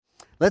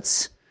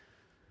Let's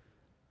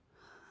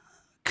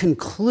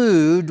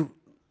conclude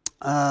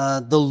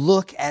the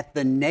look at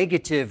the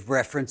negative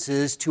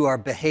references to our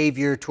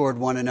behavior toward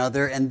one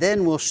another, and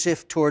then we'll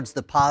shift towards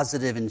the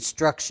positive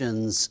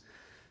instructions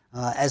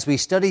as we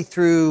study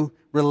through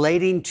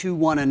relating to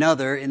one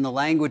another in the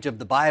language of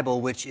the Bible,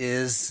 which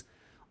is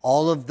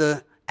all of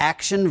the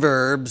action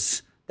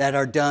verbs that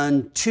are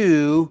done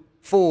to,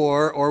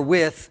 for, or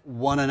with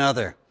one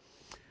another.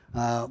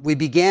 We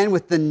began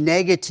with the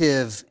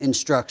negative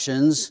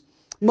instructions,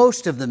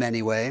 most of them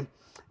anyway,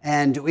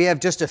 and we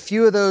have just a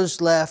few of those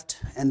left,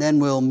 and then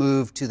we'll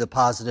move to the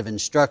positive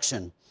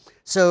instruction.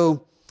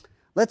 So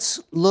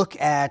let's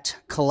look at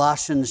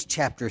Colossians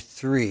chapter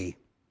 3.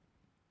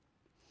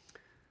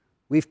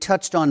 We've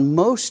touched on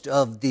most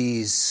of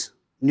these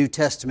New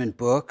Testament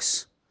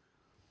books.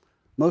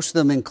 Most of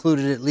them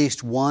included at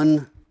least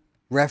one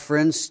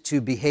reference to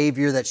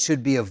behavior that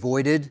should be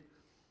avoided.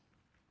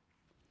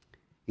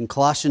 In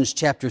Colossians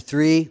chapter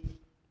 3,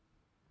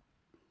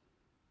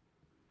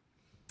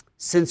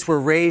 since we're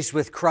raised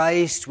with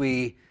Christ,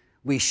 we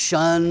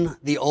shun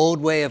the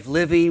old way of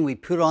living, we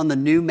put on the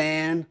new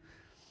man.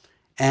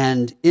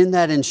 And in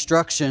that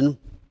instruction,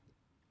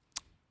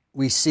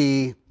 we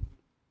see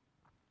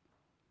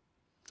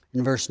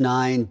in verse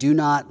 9, do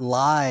not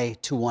lie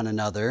to one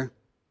another,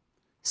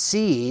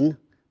 seeing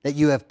that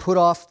you have put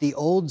off the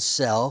old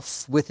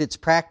self with its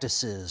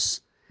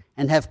practices,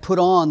 and have put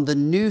on the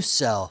new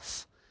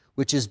self,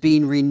 which is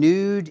being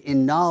renewed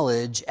in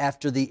knowledge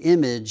after the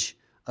image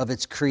of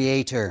its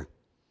creator.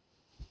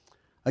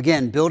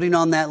 Again, building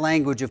on that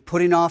language of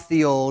putting off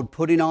the old,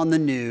 putting on the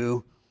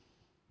new,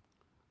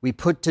 we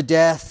put to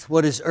death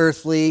what is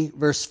earthly,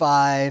 verse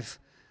 5.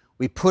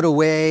 We put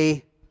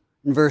away,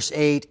 in verse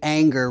 8,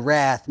 anger,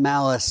 wrath,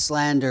 malice,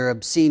 slander,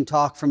 obscene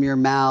talk from your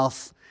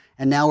mouth.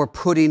 And now we're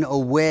putting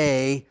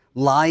away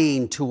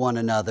lying to one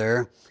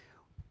another.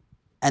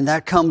 And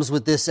that comes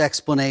with this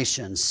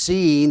explanation,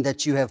 seeing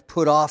that you have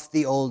put off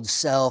the old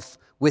self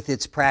with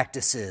its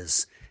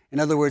practices. In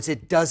other words,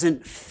 it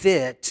doesn't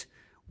fit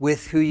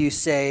with who you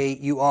say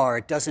you are.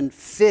 It doesn't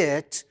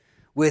fit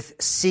with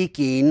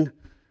seeking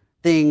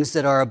things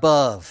that are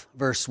above,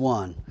 verse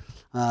 1.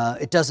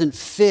 It doesn't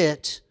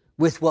fit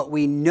with what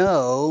we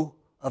know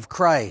of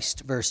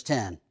Christ, verse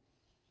 10.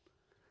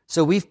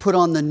 So we've put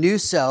on the new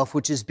self,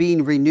 which is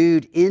being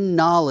renewed in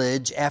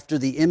knowledge after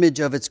the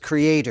image of its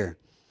creator.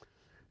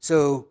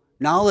 So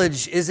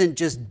knowledge isn't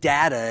just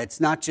data.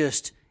 It's not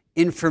just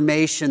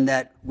information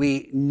that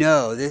we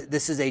know.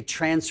 This is a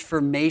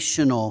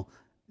transformational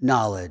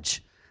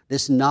knowledge.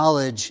 This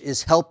knowledge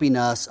is helping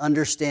us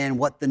understand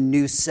what the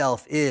new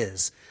self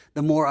is.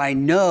 The more I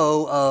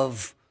know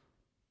of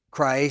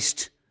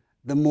Christ,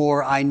 the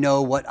more I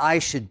know what I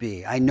should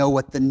be. I know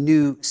what the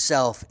new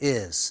self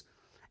is.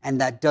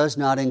 And that does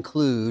not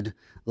include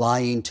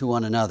lying to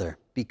one another.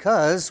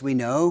 Because we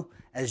know,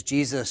 as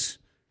Jesus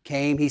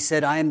came, he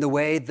said, I am the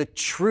way, the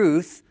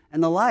truth,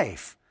 and the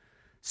life.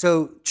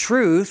 So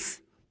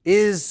truth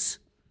is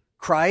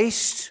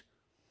Christ,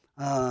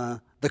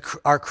 our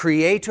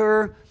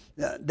Creator.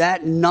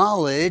 That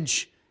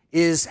knowledge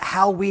is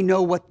how we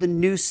know what the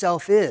new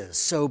self is.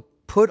 So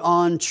put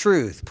on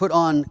truth, put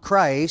on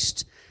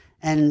Christ,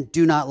 and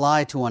do not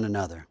lie to one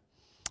another.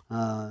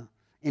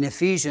 In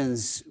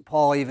Ephesians,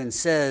 Paul even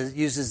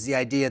uses the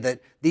idea that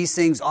these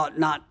things ought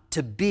not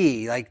to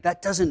be. Like,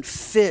 that doesn't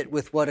fit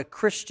with what a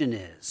Christian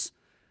is.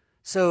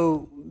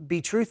 So be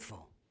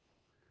truthful.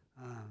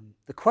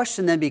 The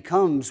question then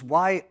becomes,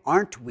 why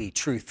aren't we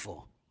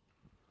truthful?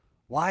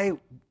 Why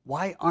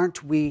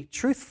aren't we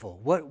truthful?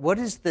 What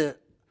is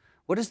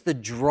the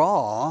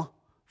draw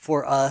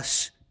for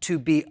us to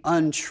be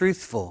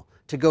untruthful,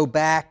 to go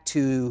back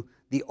to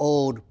the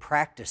old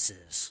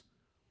practices?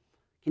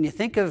 Can you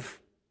think of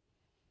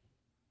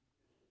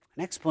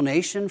an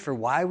explanation for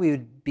why we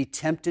would be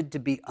tempted to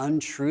be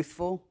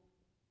untruthful?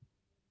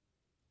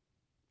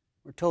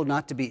 We're told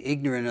not to be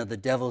ignorant of the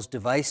devil's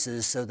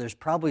devices, so there's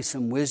probably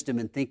some wisdom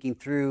in thinking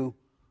through,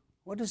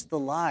 what is the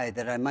lie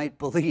that I might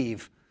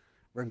believe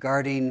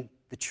regarding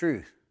the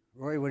truth?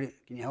 Roy,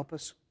 can you help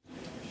us?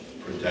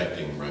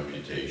 Protecting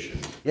reputation.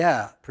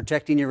 Yeah,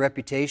 protecting your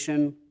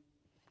reputation.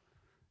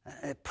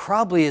 It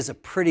probably is a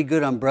pretty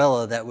good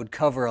umbrella that would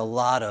cover a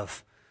lot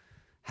of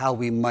how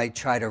we might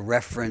try to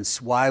reference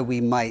why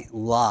we might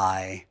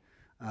lie.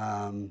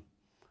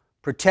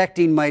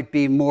 Protecting might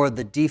be more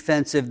the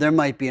defensive. There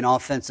might be an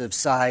offensive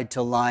side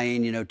to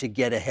lying, to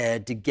get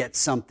ahead, to get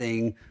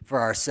something for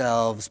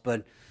ourselves.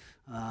 But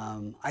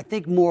I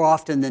think more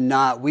often than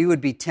not, we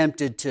would be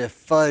tempted to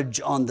fudge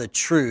on the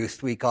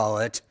truth, we call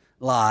it,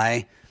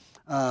 lie,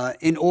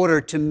 in order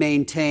to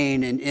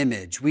maintain an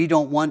image. We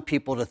don't want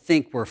people to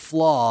think we're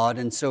flawed,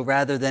 and so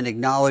rather than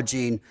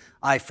acknowledging,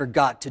 I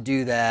forgot to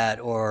do that,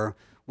 or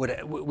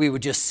we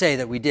would just say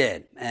that we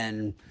did.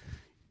 And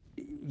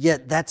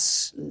yet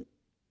that's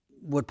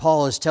what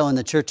Paul is telling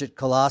the church at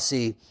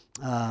Colossae,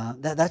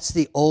 that's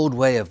the old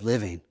way of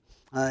living.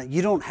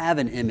 You don't have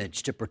an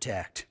image to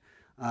protect.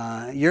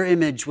 Your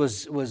image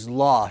was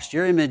lost.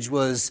 Your image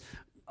was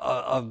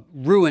a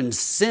ruined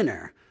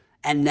sinner.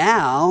 And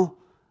now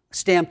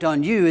stamped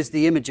on you is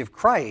the image of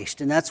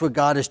Christ, and that's what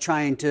God is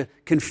trying to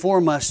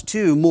conform us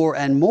to more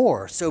and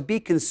more. So be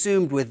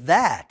consumed with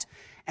that.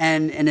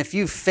 And if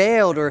you've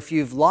failed or if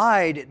you've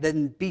lied,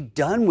 then be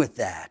done with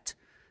that.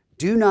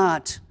 Do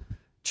not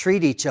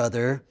treat each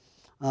other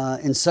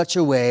in such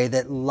a way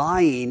that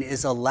lying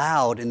is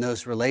allowed in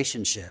those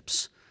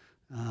relationships.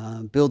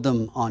 Build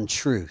them on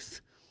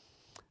truth.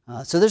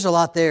 So there's a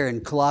lot there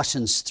in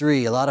Colossians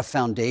 3, a lot of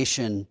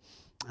foundation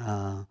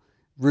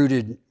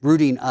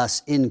rooting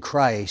us in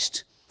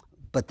Christ,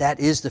 but that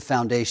is the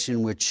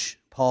foundation which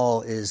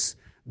Paul is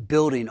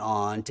building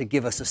on to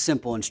give us a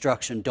simple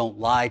instruction: don't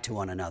lie to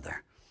one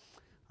another.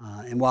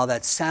 And while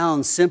that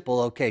sounds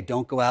simple, okay,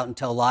 don't go out and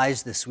tell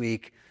lies this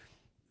week,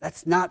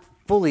 that's not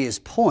fully his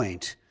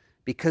point,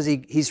 because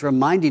he's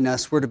reminding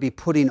us we're to be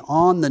putting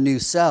on the new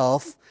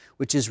self,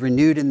 which is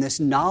renewed in this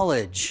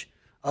knowledge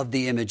of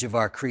the image of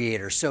our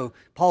Creator. So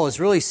Paul is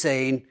really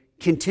saying,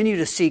 continue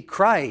to seek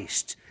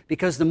Christ,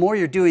 because the more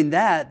you're doing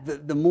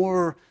that, the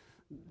more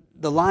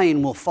the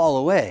lying will fall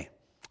away.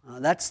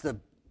 That's the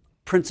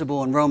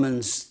principle in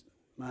Romans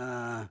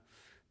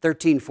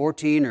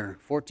 13:14 or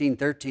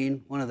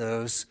 14:13, one of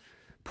those.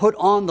 Put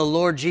on the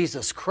Lord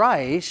Jesus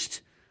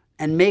Christ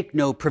and make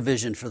no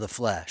provision for the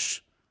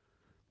flesh.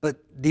 But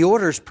the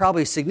order is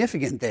probably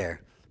significant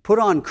there. Put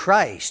on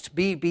Christ.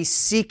 Be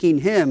seeking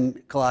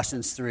Him,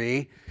 Colossians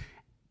 3,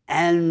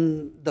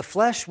 and the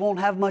flesh won't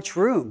have much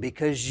room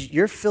because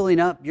you're filling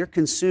up, you're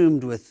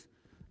consumed with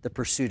the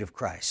pursuit of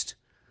Christ.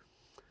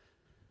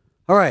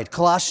 All right,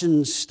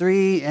 Colossians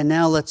 3, and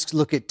now let's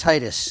look at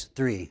Titus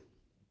 3.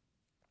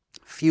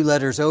 A few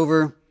letters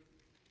over.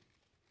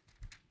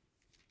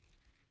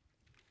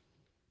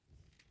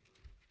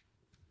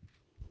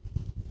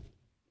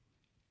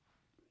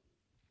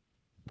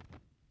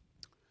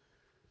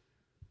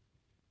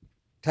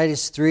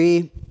 Titus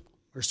 3,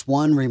 verse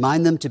 1,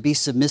 remind them to be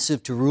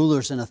submissive to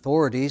rulers and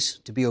authorities,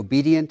 to be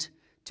obedient,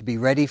 to be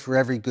ready for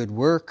every good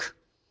work,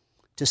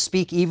 to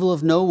speak evil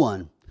of no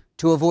one,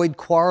 to avoid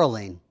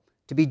quarreling,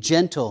 to be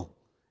gentle,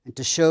 and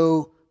to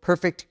show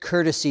perfect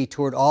courtesy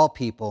toward all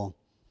people.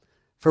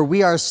 For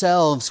we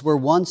ourselves were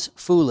once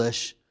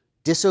foolish,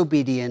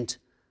 disobedient,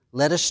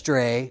 led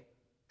astray,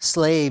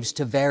 slaves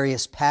to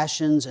various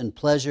passions and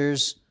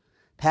pleasures,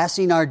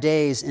 passing our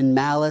days in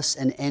malice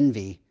and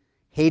envy,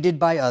 hated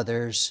by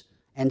others,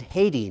 and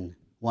hating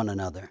one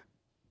another.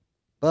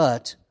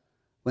 But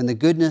when the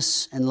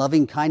goodness and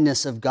loving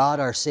kindness of God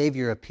our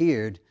Savior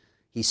appeared,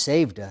 He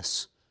saved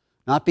us,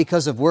 not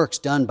because of works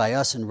done by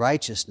us in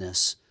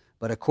righteousness,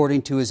 but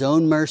according to His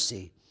own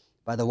mercy,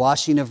 by the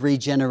washing of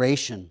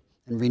regeneration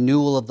and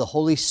renewal of the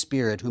Holy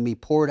Spirit, whom He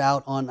poured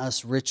out on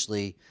us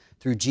richly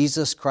through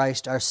Jesus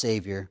Christ our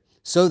Savior,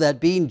 so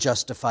that being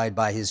justified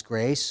by His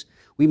grace,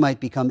 we might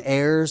become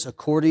heirs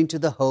according to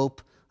the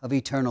hope of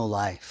eternal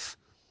life.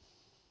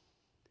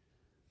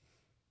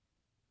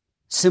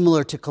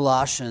 Similar to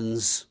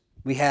Colossians,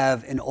 we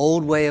have an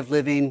old way of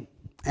living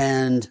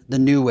and the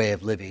new way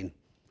of living.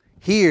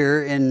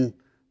 Here in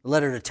the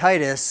letter to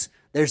Titus,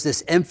 there's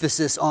this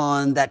emphasis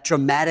on that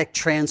dramatic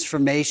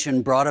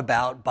transformation brought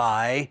about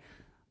by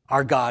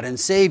our God and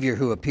Savior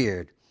who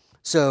appeared.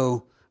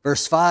 So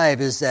verse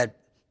 5 is that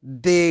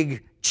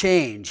big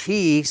change.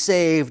 He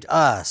saved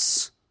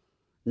us,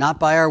 not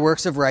by our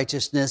works of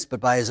righteousness, but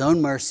by His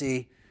own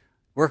mercy,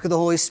 work of the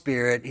Holy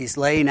Spirit. He's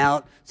laying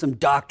out some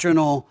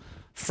doctrinal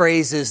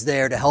phrases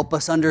there to help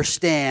us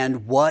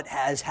understand what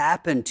has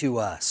happened to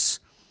us.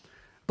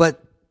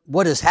 But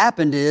what has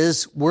happened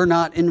is we're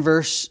not in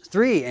verse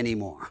 3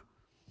 anymore.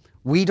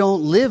 We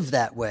don't live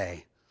that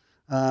way.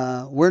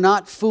 We're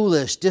not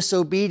foolish,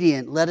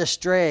 disobedient, led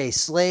astray,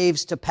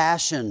 slaves to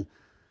passion,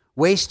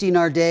 wasting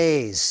our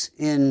days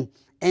in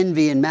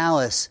envy and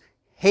malice,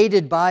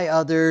 hated by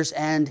others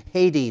and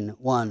hating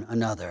one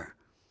another.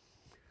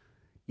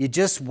 You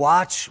just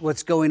watch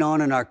what's going on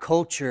in our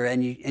culture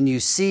and you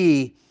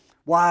see,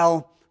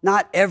 while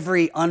not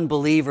every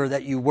unbeliever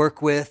that you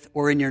work with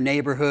or in your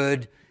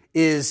neighborhood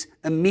is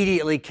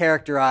immediately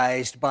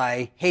characterized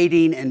by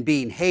hating and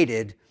being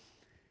hated,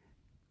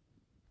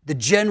 the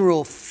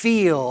general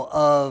feel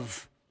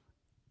of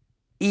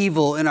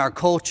evil in our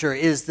culture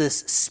is this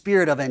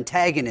spirit of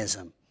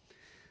antagonism.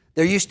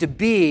 There used to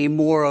be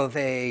more of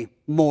a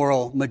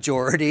moral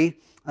majority,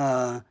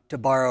 to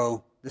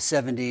borrow the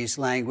 70s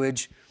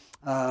language,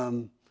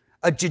 a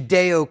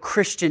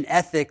Judeo-Christian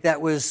ethic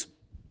that was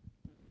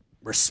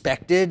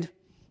respected,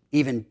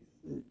 even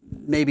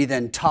maybe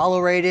then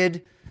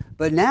tolerated,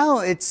 but now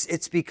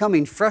it's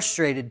becoming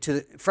frustrating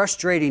to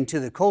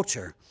the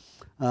culture,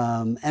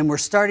 and we're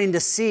starting to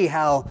see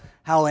how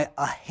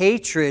a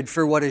hatred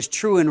for what is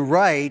true and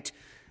right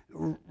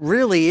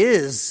really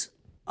is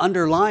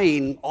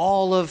underlying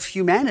all of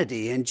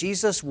humanity. And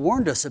Jesus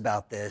warned us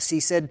about this. He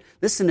said,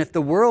 "Listen, if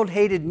the world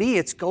hated me,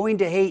 it's going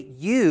to hate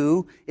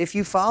you if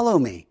you follow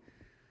me.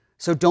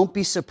 So don't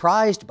be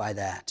surprised by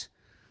that."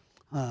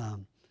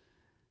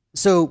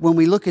 So when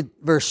we look at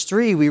verse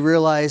 3, we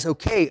realize,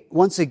 okay,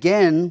 once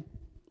again,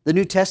 the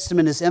New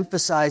Testament is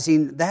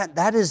emphasizing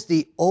that is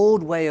the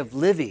old way of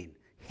living.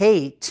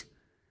 Hate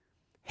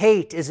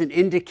hate is an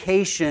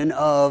indication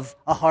of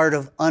a heart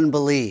of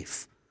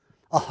unbelief,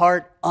 a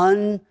heart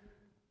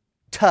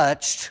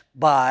untouched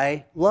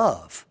by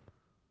love,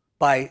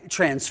 by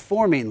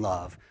transforming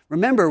love.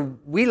 Remember,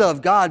 we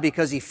love God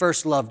because he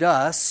first loved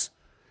us,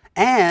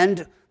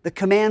 and the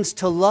commands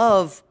to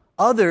love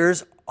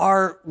others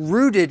are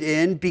rooted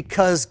in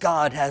because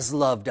God has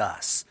loved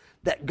us.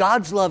 That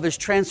God's love is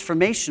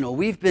transformational.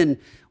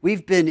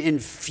 We've been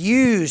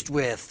infused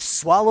with,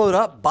 swallowed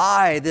up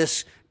by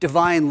this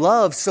divine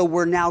love, so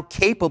we're now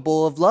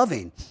capable of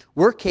loving.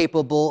 We're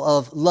capable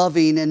of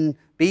loving and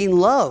being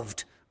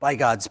loved by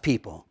God's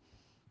people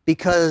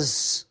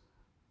because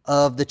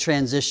of the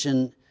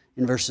transition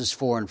in verses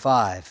 4 and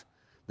 5.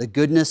 The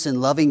goodness and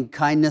loving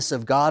kindness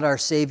of God our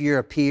Savior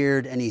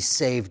appeared, and he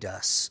saved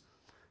us.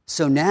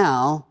 So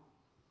now,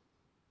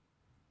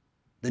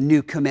 the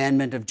new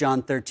commandment of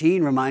John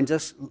 13 reminds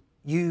us,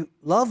 you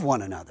love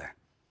one another,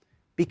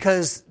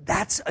 because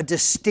that's a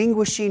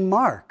distinguishing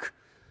mark.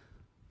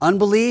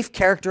 Unbelief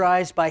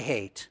characterized by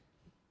hate.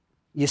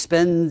 You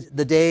spend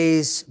the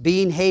days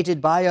being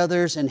hated by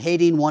others and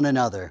hating one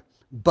another,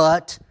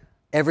 but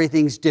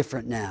everything's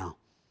different now.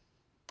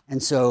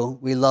 And so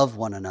we love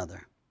one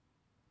another.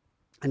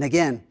 And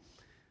again,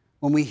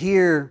 when we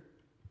hear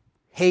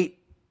hate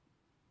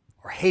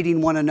or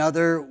hating one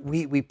another,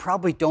 we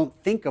probably don't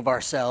think of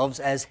ourselves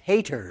as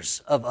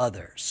haters of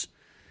others.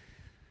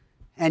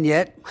 And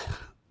yet,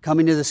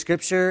 coming to the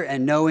Scripture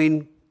and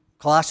knowing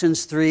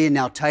Colossians 3 and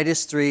now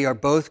Titus 3 are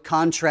both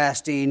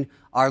contrasting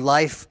our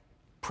life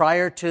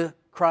prior to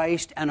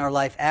Christ and our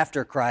life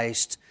after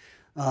Christ,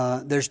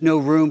 there's no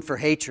room for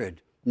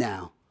hatred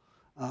now.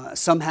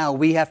 Somehow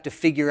we have to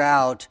figure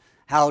out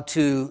how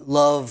to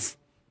love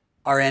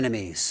our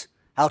enemies,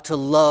 how to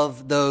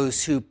love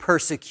those who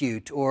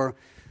persecute, or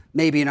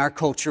maybe in our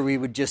culture we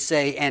would just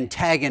say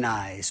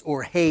antagonize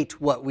or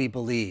hate what we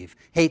believe,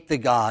 hate the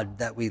God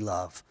that we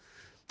love.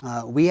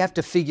 We have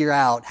to figure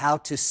out how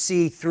to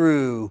see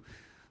through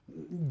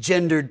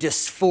gender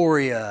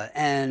dysphoria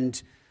and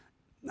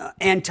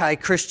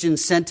anti-Christian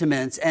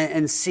sentiments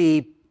and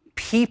see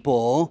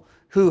people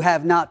who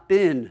have not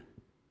been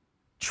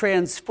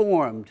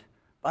transformed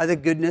by the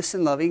goodness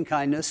and loving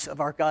kindness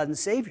of our God and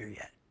Savior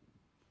yet.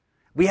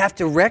 We have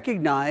to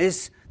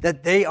recognize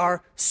that they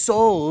are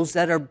souls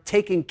that are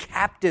taken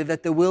captive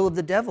at the will of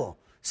the devil,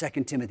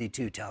 2 Timothy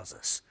 2 tells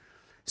us.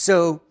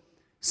 So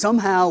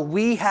somehow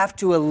we have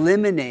to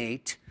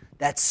eliminate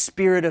that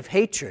spirit of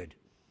hatred,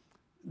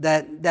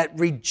 that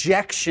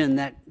rejection,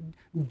 that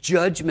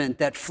judgment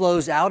that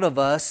flows out of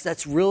us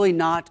that's really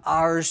not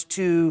ours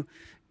to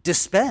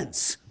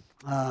dispense.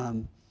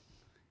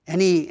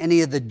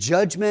 Any of the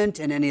judgment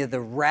and any of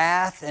the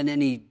wrath and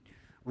any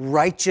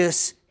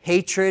righteous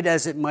hatred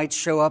as it might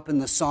show up in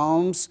the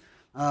Psalms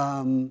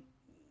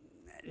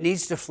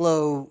needs to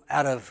flow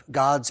out of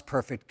God's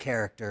perfect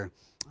character.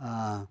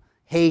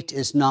 Hate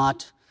is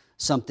not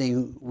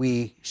something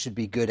we should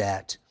be good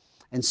at.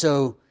 And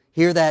so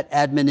hear that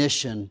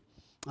admonition.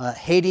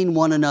 Hating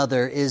one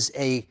another is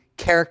a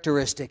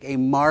characteristic, a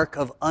mark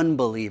of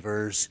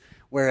unbelievers,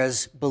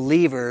 whereas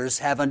believers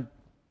have a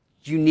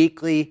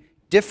uniquely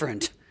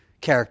different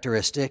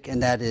characteristic,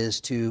 and that is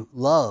to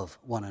love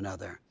one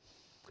another.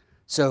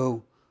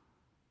 So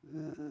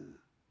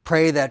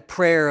pray that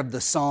prayer of the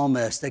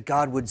psalmist, that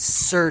God would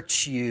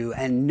search you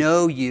and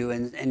know you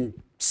and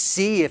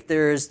see if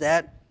there is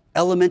that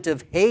element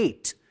of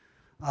hate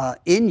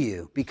in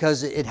you,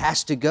 because it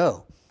has to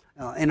go.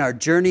 In our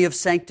journey of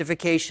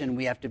sanctification,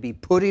 we have to be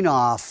putting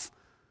off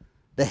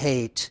the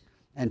hate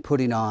and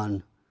putting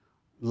on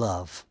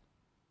love.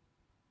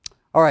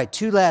 All right,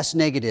 two last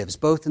negatives,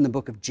 both in the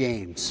book of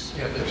James.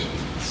 Yeah, there's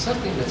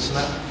something that's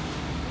not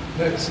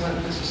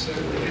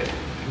necessarily a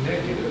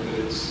negative.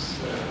 It's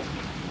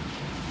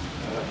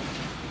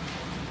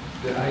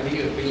the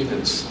idea of being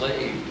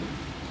enslaved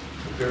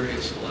to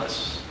various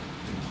lusts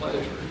and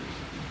pleasures.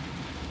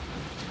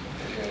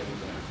 And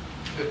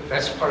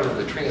that's part of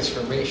the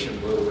transformation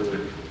where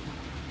we're,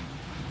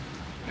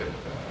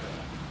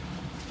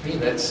 I mean,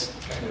 that's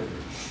kind of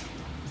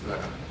the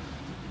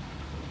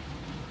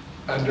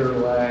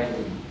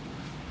underlying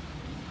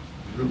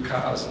root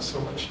cause of so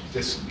much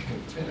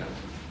discontent.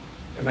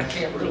 And I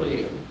can't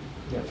really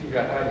figure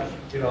out how to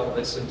get all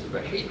this into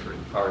the hatred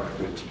part of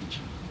the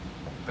teaching.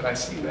 But I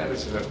see that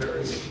as a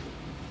very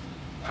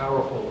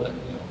powerful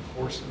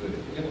force of the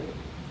enemy.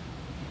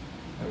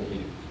 I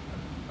mean,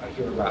 I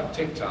hear about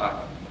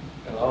TikTok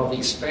and all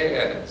these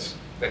fads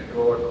that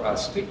go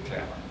across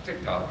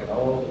TikTok, and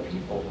all the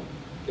people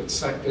get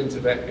sucked into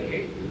that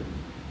behavior.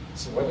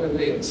 So what are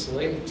they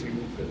enslaved to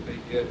that they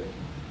get,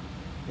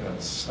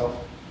 self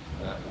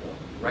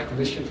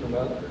recognition from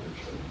others?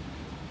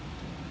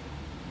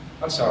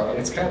 I'm sorry,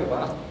 it's kind of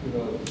off,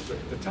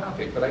 the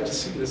topic, but I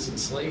just see this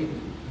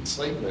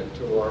enslavement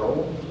to our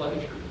own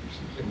pleasures,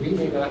 and we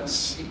may not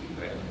see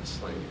that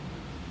enslavement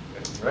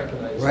and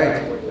recognize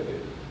that's what it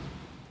is.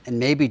 And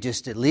maybe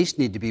just at least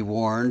need to be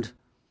warned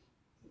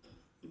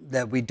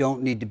that we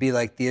don't need to be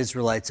like the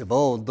Israelites of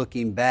old,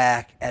 looking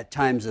back at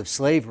times of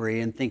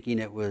slavery and thinking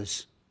it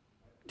was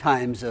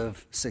times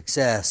of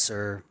success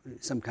or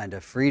some kind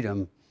of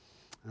freedom.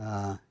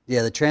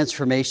 The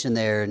transformation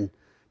there in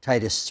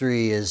Titus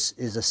 3 is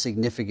a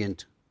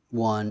significant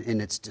one in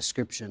its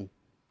description.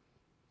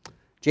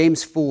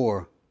 James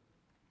 4.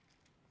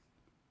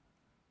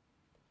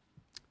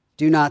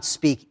 Do not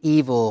speak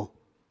evil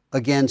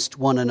against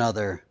one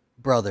another,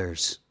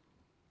 brothers.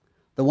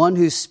 The one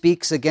who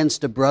speaks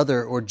against a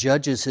brother or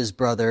judges his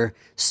brother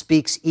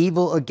speaks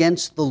evil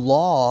against the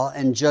law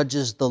and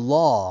judges the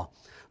law.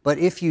 But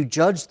if you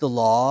judge the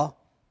law,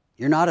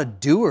 you're not a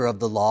doer of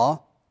the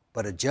law,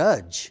 but a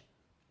judge.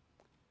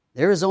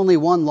 There is only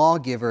one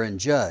lawgiver and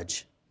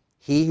judge,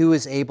 he who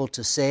is able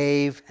to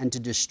save and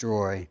to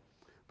destroy.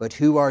 But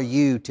who are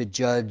you to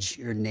judge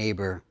your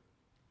neighbor?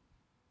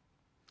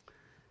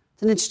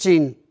 It's an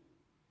interesting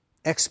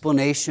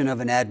explanation of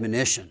an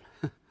admonition.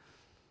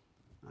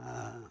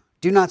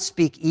 Do not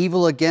speak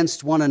evil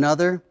against one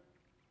another.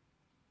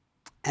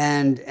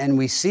 And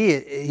we see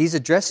it, he's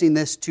addressing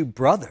this to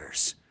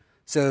brothers.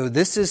 So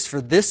this is for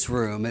this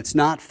room. It's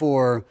not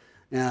for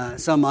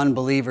some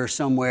unbeliever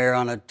somewhere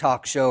on a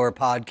talk show or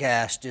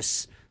podcast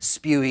just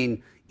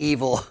spewing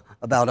evil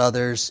about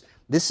others.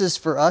 This is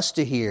for us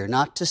to hear,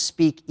 not to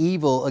speak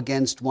evil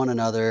against one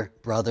another,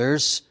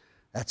 brothers.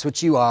 That's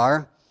what you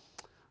are.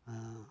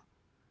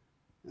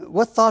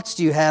 What thoughts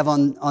do you have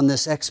on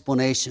this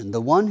explanation?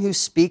 The one who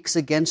speaks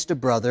against a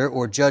brother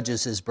or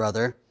judges his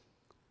brother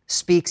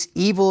speaks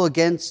evil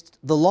against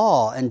the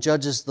law and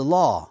judges the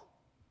law.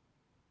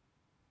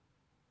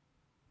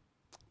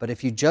 But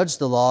if you judge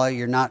the law,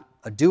 you're not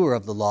a doer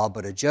of the law,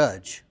 but a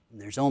judge.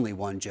 And there's only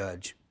one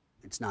judge.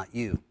 It's not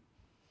you.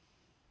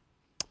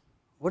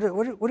 What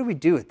do we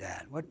do with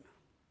that?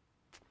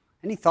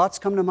 Any thoughts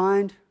come to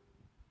mind?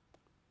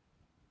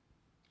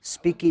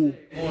 Speaking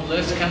more or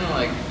less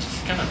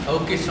kind of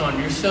focus on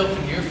yourself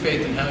and your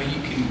faith and how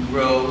you can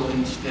grow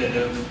instead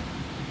of,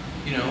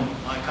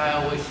 like I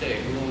always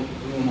say,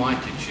 who am I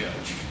to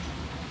judge?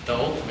 The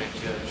ultimate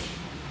judge.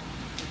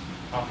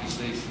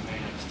 Obviously, it's the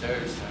man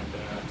upstairs.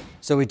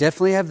 So we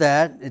definitely have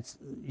that.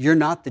 You're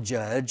not the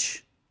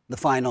judge, the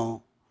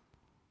final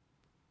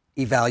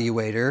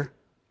evaluator.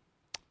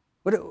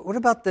 What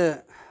about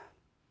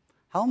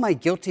how am I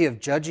guilty of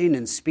judging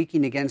and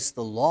speaking against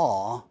the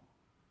law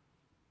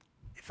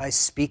if I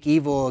speak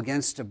evil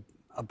against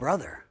a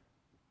brother?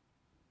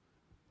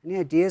 Any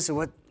ideas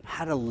of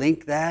how to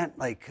link that?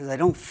 Because I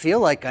don't feel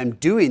like I'm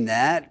doing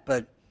that,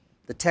 but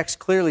the text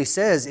clearly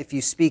says if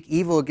you speak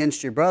evil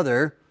against your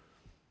brother,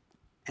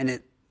 and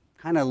it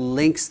kind of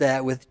links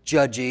that with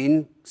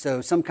judging.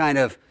 So some kind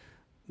of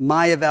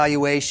my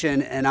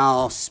evaluation, and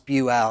I'll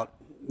spew out,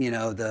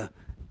 the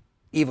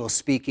evil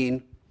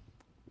speaking.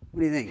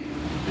 What do you think?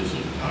 Is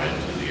it tied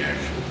to the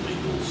actual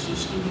legal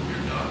system?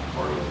 You're not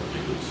part of the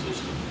legal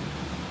system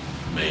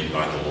made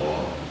by the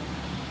law?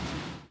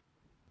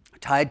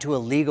 Tied to a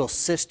legal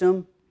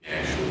system? The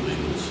actual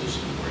legal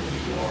system where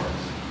you are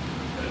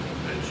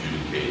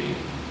adjudicating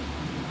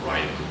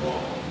right or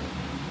wrong,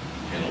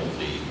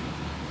 penalty,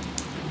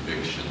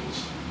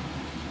 convictions.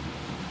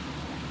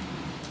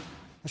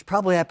 There's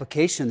probably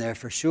application there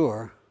for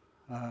sure.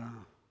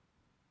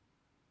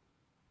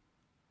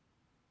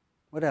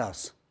 What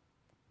else?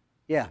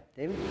 Yeah,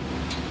 David?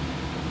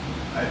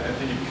 I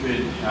think it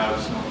could have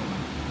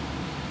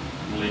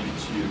some link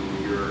to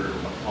your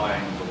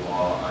applying the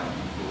law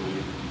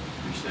unequally.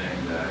 You're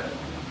saying that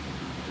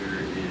there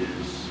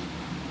is,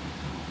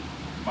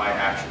 my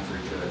actions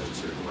are judged a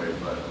certain way,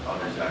 but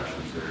others'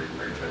 actions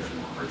are judged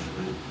more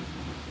harshly,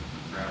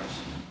 perhaps.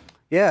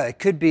 Yeah, it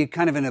could be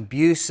kind of an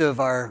abuse of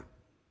our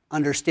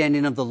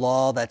understanding of the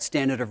law, that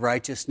standard of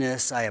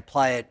righteousness. I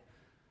apply it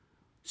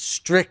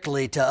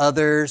strictly to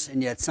others,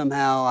 and yet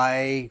somehow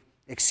I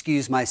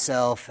excuse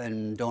myself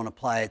and don't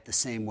apply it the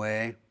same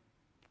way.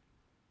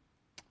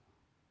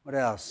 What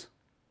else?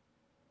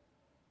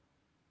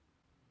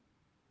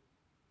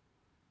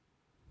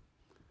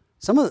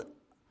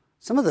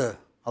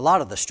 A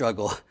lot of the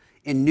struggle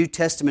in New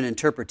Testament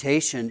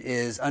interpretation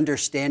is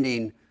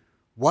understanding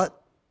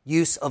what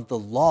use of the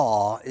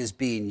law is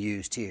being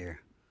used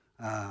here.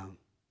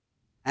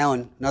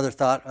 Alan, another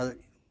thought?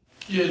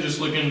 Yeah, just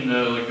looking,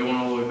 going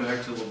all the way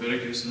back to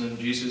Leviticus, and then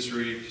Jesus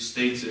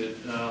restates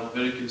it.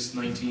 Leviticus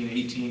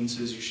 19:18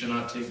 says, "You shall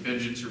not take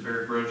vengeance or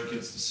bear a grudge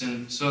against the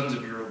sons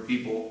of your own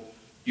people.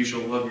 You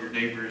shall love your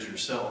neighbor as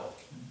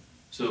yourself."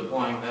 So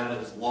applying that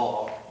as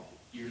law,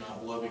 you're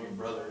not loving your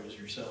brother as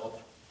yourself.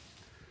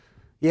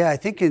 Yeah, I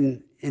think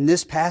in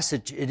this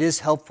passage, it is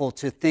helpful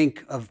to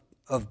think of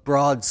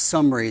broad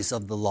summaries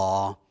of the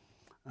law.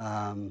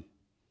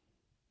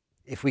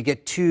 If we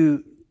get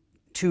too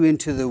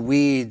into the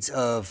weeds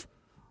of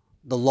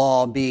the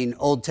law being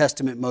Old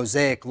Testament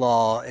Mosaic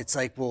law, it's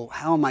like, well,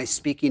 how am I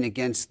speaking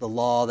against the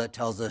law that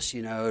tells us,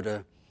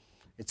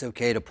 it's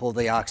okay to pull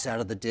the ox out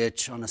of the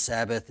ditch on a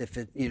Sabbath if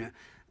it,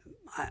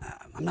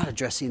 I'm not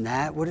addressing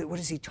that. What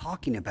is he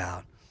talking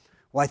about?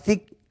 Well, I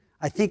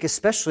think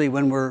especially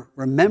when we're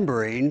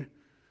remembering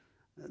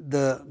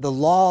the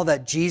law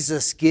that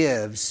Jesus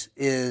gives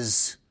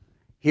is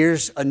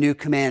here's a new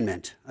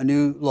commandment, a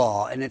new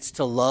law, and it's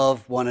to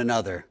love one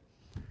another.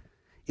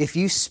 If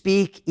you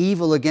speak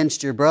evil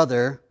against your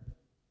brother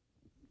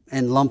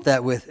and lump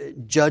that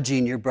with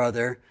judging your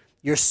brother,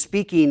 you're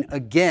speaking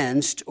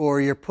against,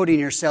 or you're putting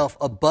yourself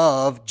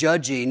above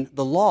judging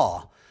the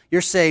law.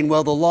 You're saying,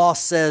 well, the law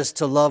says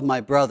to love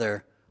my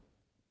brother,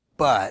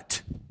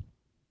 but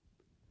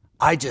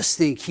I just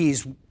think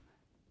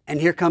and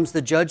here comes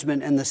the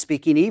judgment and the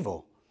speaking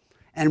evil.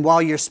 And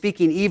while you're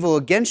speaking evil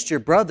against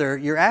your brother,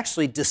 you're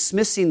actually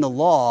dismissing the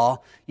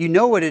law. You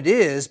know what it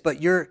is,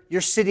 but you're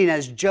sitting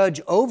as judge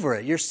over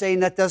it. You're saying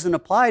that doesn't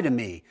apply to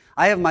me.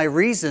 I have my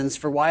reasons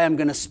for why I'm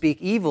going to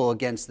speak evil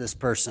against this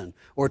person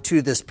or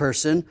to this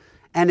person.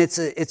 And it's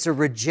a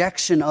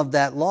rejection of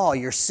that law.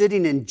 You're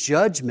sitting in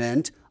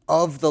judgment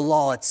of the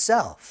law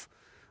itself.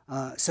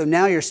 So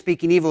now you're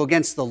speaking evil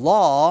against the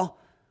law.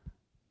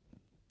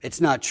 It's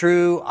not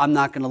true. I'm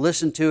not going to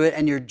listen to it.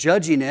 And you're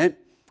judging it.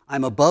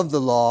 I'm above the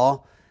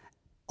law,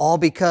 all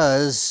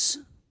because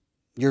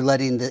you're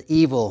letting the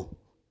evil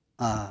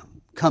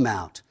come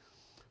out.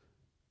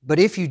 But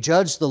if you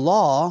judge the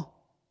law,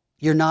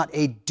 you're not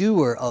a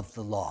doer of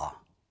the law.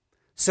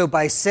 So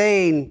by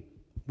saying,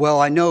 well,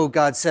 I know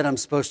God said I'm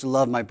supposed to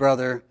love my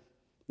brother,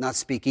 not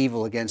speak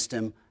evil against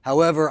him.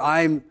 However,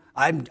 I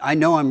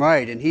know I'm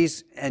right,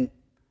 and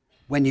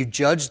when you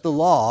judge the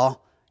law,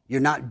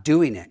 you're not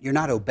doing it. You're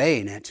not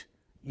obeying it.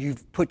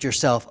 You've put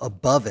yourself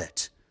above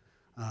it.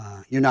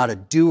 You're not a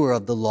doer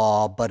of the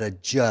law, but a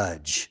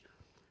judge.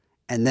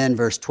 And then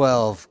verse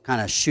 12 kind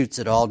of shoots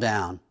it all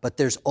down. But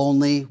there's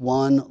only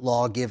one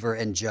lawgiver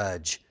and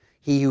judge,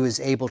 he who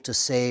is able to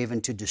save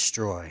and to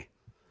destroy.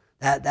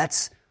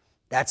 That's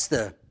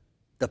the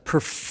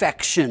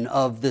perfection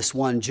of this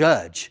one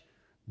judge.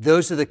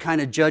 Those are the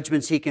kind of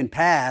judgments he can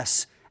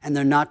pass, and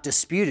they're not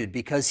disputed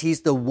because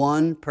he's the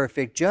one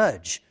perfect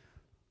judge.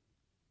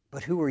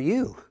 But who are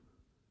you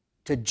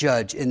to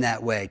judge in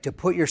that way, to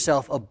put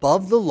yourself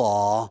above the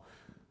law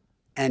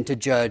and to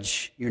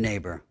judge your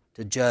neighbor,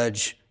 to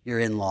judge your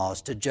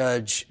in-laws, to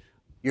judge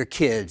your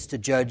kids, to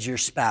judge your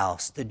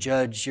spouse, to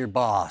judge your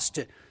boss?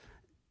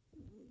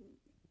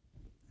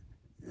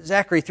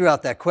 Zachary threw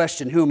out that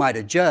question, who am I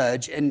to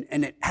judge? And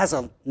it has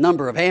a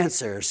number of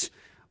answers.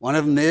 One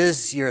of them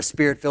is you're a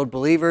spirit-filled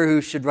believer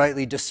who should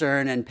rightly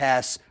discern and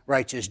pass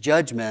righteous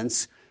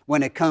judgments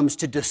when it comes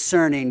to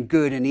discerning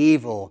good and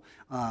evil.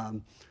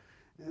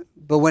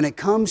 But when it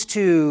comes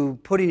to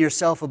putting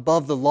yourself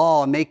above the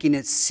law and making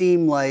it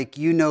seem like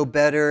you know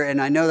better, and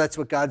I know that's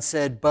what God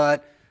said,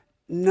 but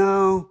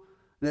no,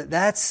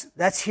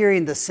 that's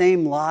hearing the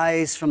same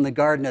lies from the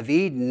Garden of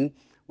Eden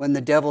when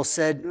the devil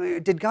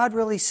said, did God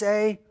really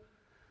say?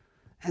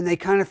 And they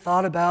kind of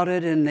thought about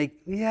it, and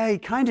he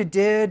kind of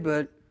did,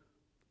 but,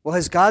 well,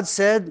 has God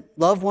said,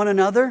 love one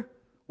another?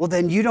 Well,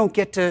 then you don't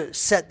get to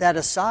set that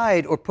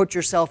aside or put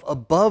yourself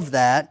above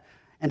that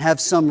and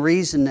have some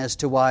reason as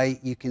to why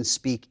you can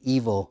speak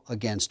evil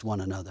against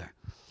one another.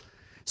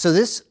 So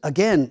this,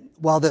 again,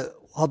 while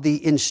the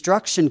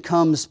instruction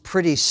comes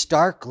pretty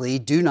starkly,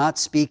 do not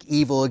speak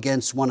evil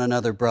against one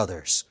another,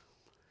 brothers.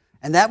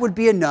 And that would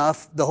be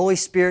enough. The Holy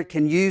Spirit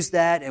can use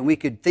that, and we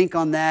could think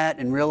on that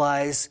and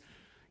realize,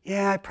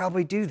 yeah, I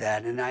probably do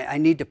that, and I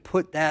need to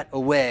put that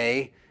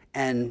away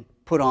and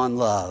put on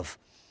love.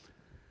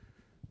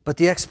 But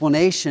the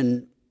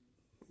explanation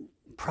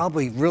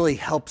probably really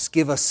helps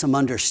give us some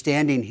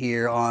understanding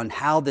here on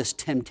how this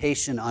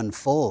temptation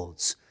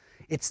unfolds.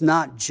 It's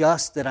not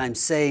just that I'm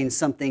saying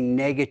something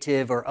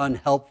negative or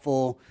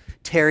unhelpful,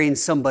 tearing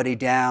somebody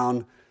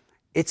down.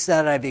 It's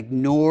that I've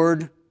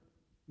ignored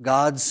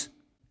God's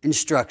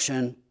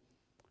instruction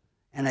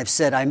and I've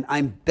said,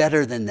 I'm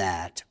better than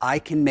that. I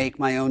can make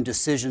my own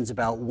decisions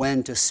about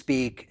when to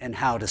speak and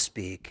how to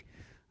speak.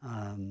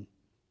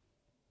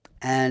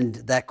 And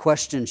that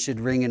question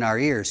should ring in our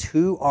ears.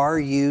 Who are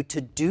you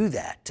to do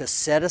that, to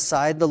set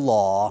aside the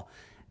law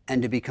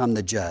and to become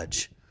the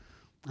judge?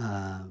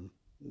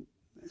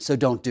 So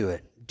don't do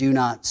it. Do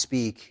not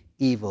speak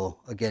evil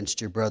against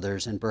your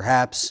brothers. And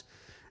perhaps,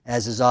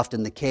 as is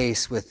often the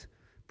case with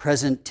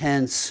present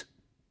tense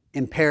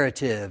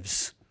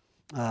imperatives,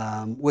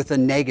 with a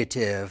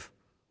negative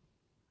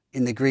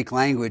in the Greek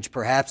language,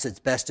 perhaps it's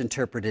best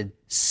interpreted,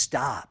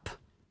 stop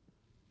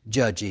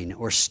judging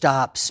or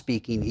stop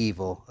speaking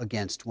evil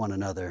against one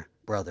another,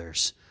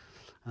 brothers.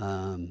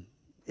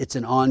 It's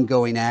an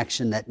ongoing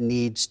action that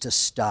needs to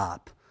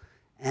stop.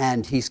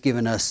 And he's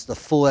given us the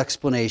full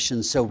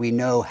explanation so we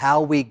know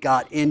how we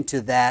got into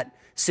that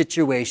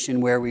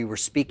situation where we were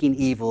speaking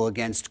evil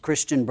against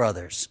Christian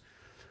brothers.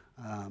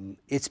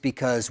 It's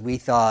because we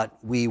thought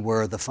we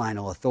were the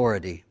final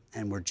authority,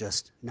 and we're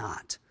just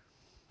not.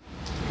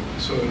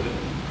 So the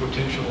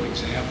potential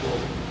example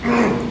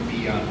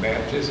beyond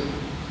baptism,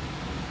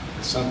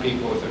 some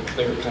people with a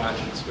clear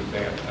conscience would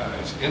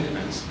baptize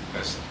infants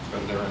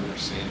when they're under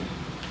sin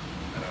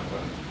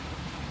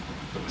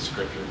of the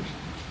scriptures,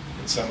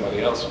 and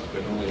somebody else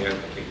would only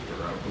advocate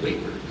for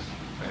believers'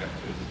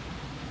 baptism.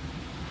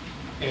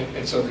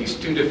 And so these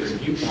two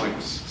different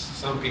viewpoints,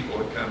 some people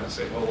would come and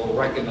say, well, we'll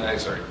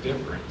recognize our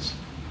difference,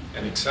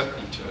 and accept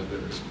each other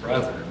as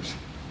brothers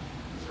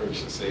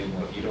versus saying,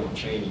 well, if you don't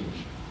change,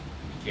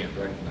 we can't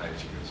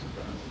recognize you as a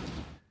brother.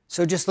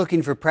 So just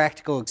looking for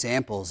practical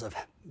examples of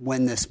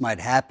when this might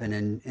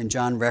happen, and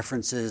John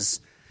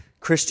references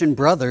Christian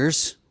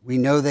brothers, we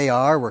know they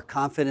are, we're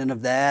confident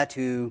of that,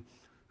 who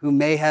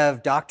may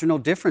have doctrinal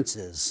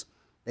differences.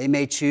 They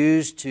may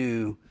choose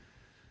to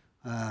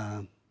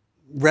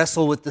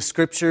wrestle with the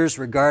scriptures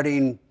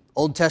regarding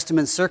Old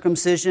Testament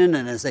circumcision,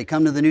 and as they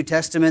come to the New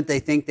Testament, they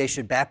think they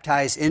should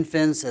baptize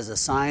infants as a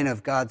sign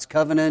of God's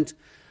covenant.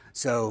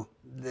 So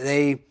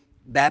they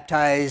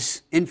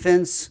baptize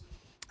infants,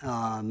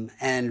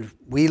 and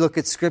we look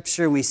at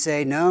Scripture and we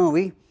say, no,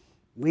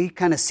 we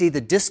kind of see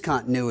the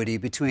discontinuity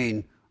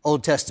between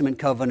Old Testament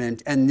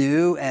covenant and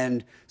New,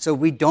 and so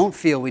we don't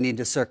feel we need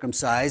to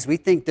circumcise. We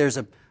think there's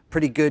a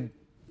pretty good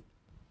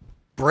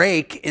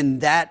break in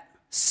that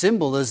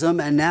symbolism,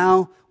 and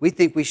now we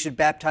think we should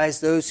baptize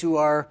those who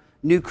are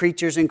new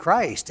creatures in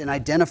Christ and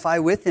identify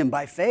with Him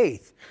by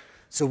faith.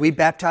 So we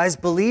baptize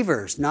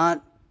believers,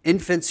 not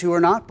infants who are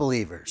not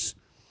believers.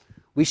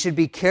 We should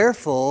be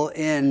careful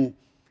in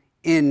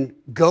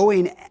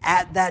going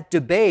at that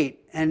debate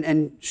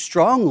and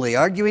strongly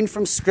arguing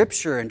from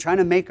Scripture and trying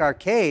to make our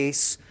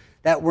case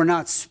that we're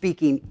not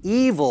speaking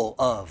evil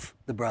of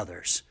the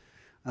brothers.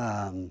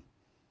 And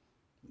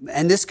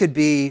this could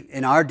be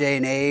in our day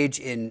and age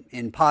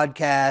in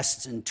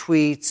podcasts and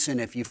tweets,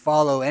 and if you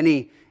follow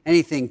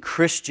anything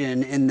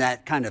Christian in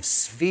that kind of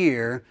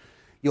sphere,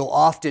 you'll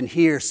often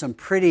hear some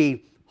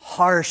pretty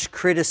harsh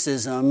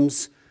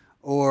criticisms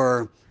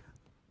or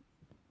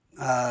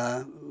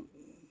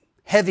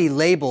heavy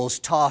labels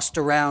tossed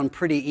around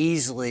pretty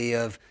easily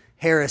of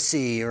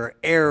heresy or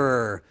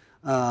error.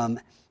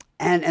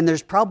 And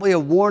there's probably a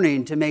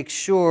warning to make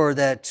sure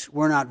that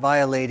we're not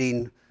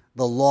violating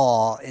the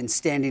law and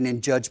standing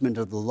in judgment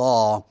of the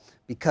law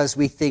because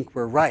we think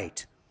we're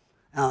right.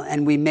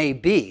 And we may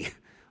be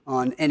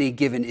on any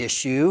given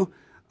issue,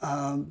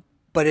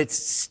 but it's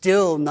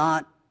still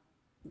not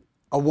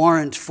a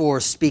warrant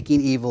for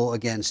speaking evil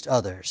against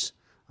others.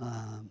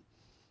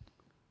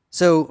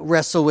 So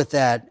wrestle with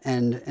that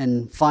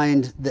and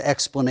find the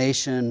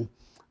explanation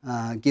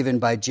given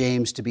by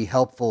James to be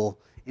helpful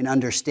in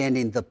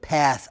understanding the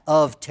path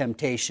of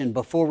temptation.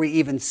 Before we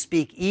even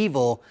speak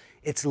evil,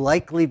 it's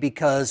likely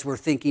because we're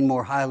thinking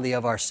more highly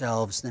of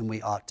ourselves than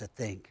we ought to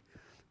think.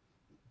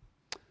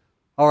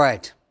 All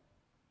right.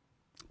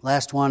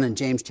 Last one in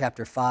James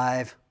chapter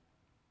 5.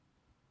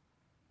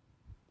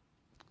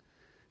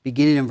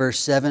 Beginning in verse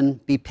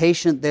 7, "Be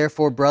patient,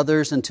 therefore,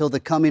 brothers, until the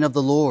coming of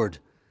the Lord.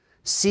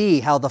 See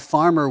how the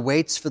farmer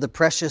waits for the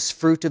precious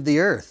fruit of the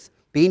earth,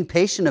 being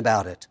patient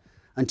about it,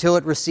 until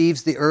it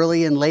receives the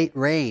early and late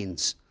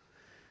rains.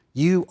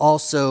 You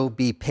also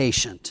be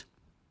patient.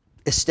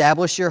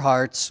 Establish your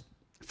hearts,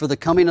 for the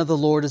coming of the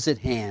Lord is at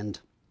hand.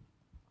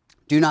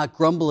 Do not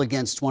grumble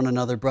against one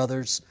another,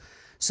 brothers,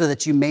 so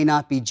that you may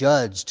not be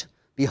judged.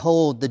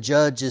 Behold, the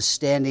judge is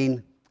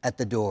standing at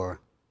the door."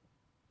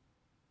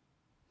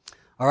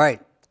 All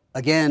right,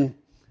 again,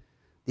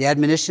 the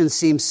admonition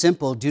seems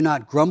simple. Do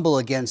not grumble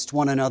against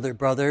one another,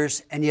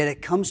 brothers, and yet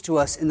it comes to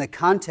us in the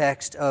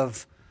context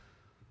of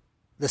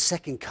the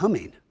second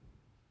coming.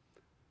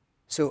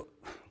 So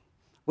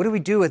what do we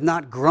do with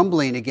not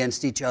grumbling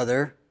against each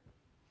other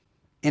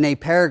in a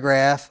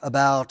paragraph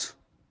about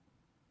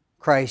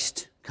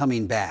Christ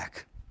coming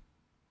back?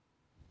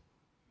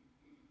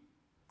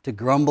 To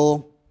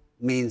grumble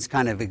means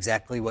kind of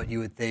exactly what you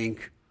would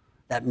think,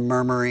 that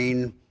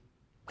murmuring,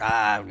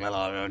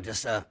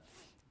 just a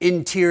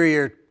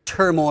interior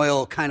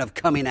turmoil kind of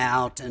coming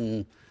out,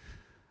 and,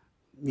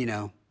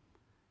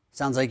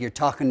 sounds like you're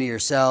talking to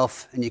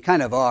yourself, and you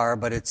kind of are,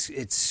 but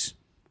it's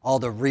all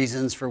the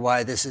reasons for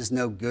why this is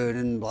no good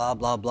and blah,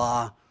 blah,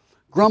 blah.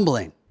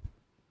 Grumbling.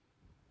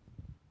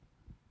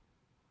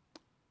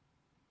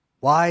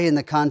 Why in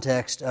the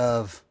context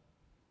of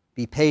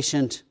be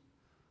patient,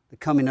 the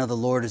coming of the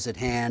Lord is at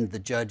hand, the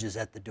judge is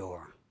at the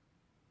door?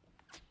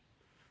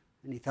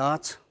 Any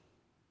thoughts?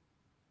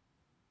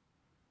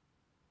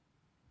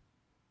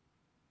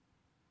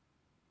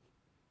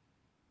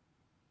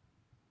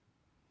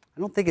 I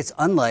don't think it's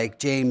unlike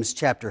James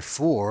chapter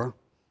 4.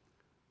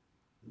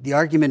 The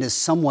argument is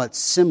somewhat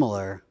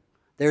similar.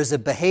 There's a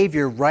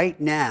behavior right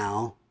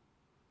now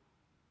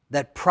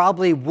that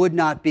probably would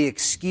not be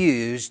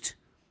excused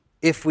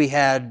if we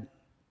had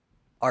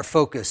our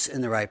focus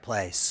in the right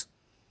place.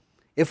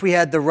 If we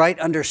had the right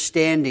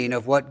understanding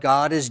of what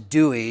God is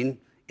doing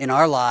in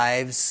our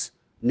lives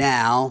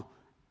now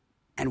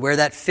and where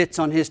that fits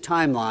on His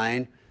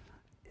timeline,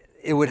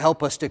 it would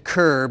help us to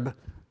curb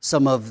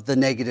some of the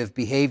negative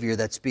behavior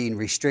that's being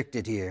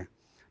restricted here.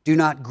 Do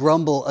not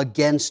grumble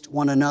against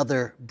one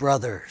another,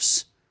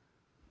 brothers.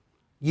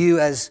 You,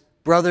 as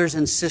brothers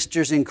and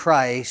sisters in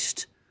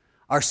Christ,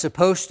 are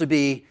supposed to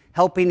be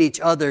helping each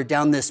other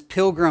down this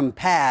pilgrim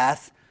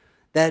path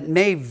that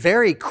may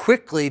very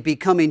quickly be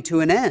coming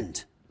to an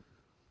end.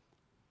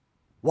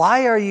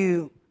 Why are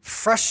you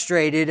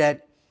frustrated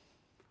at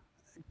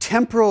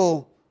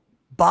temporal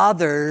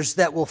bothers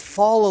that will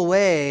fall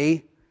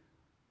away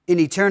in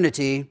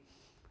eternity,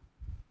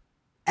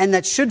 and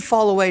that should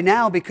fall away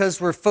now because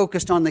we're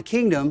focused on the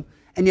kingdom,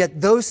 and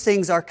yet those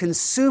things are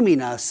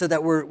consuming us so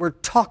that we're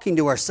talking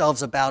to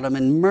ourselves about them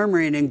and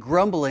murmuring and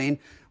grumbling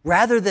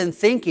rather than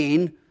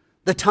thinking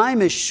the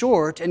time is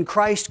short and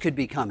Christ could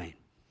be coming.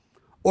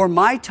 Or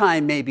my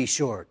time may be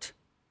short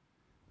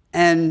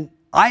and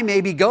I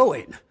may be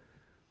going.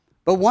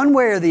 But one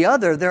way or the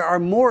other, there are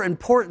more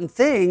important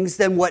things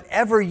than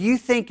whatever you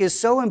think is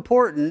so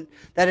important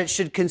that it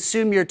should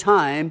consume your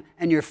time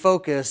and your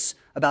focus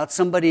about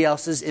somebody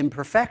else's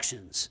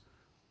imperfections.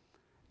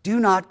 Do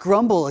not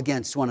grumble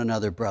against one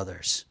another,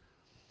 brothers.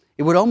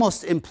 It would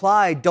almost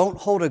imply don't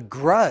hold a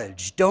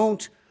grudge.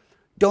 Don't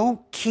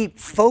keep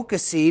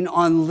focusing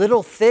on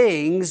little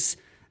things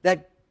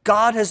that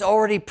God has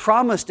already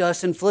promised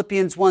us in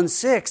Philippians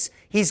 1:6.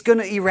 He's going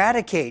to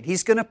eradicate.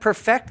 He's going to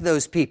perfect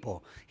those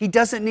people. He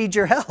doesn't need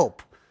your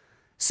help.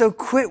 So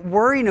quit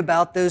worrying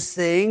about those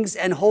things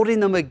and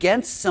holding them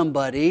against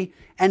somebody,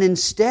 and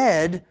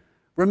instead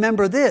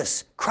remember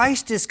this: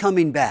 Christ is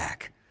coming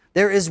back.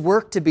 There is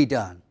work to be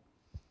done.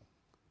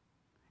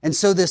 And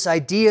so this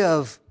idea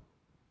of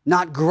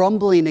not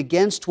grumbling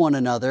against one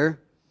another,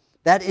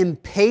 that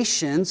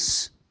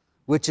impatience,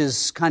 which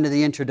is kind of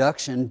the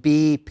introduction,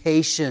 be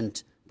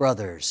patient,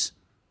 brothers,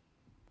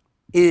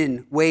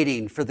 in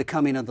waiting for the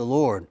coming of the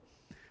Lord.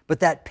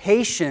 But that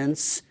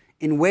patience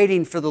in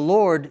waiting for the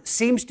Lord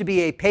seems to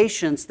be a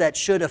patience that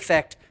should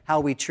affect how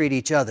we treat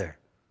each other.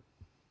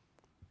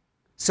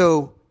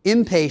 So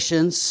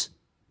impatience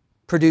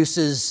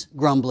produces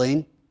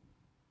grumbling.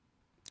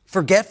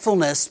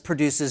 Forgetfulness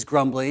produces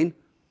grumbling.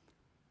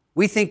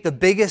 We think the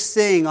biggest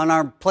thing on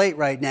our plate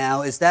right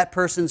now is that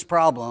person's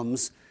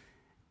problems,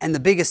 and the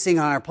biggest thing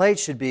on our plate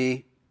should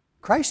be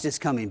Christ is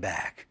coming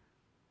back.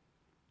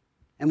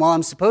 And while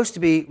I'm supposed to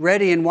be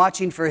ready and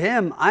watching for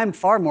him, I'm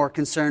far more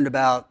concerned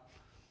about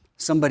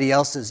somebody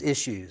else's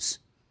issues.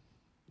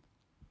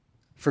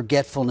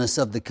 Forgetfulness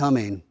of the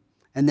coming,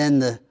 and then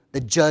the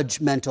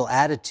judgmental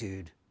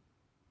attitude.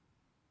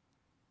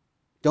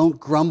 Don't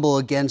grumble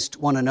against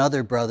one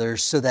another,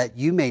 brothers, so that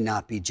you may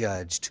not be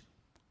judged.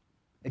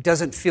 It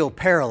doesn't feel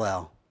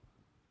parallel,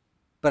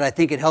 but I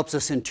think it helps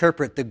us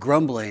interpret the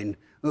grumbling.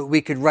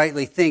 We could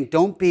rightly think,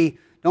 don't be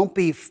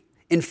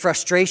in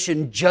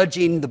frustration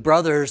judging the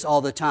brothers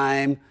all the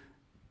time,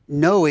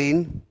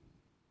 knowing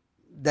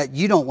that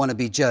you don't want to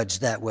be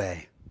judged that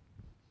way.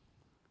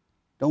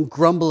 Don't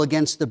grumble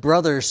against the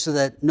brothers so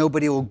that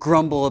nobody will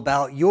grumble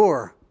about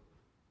your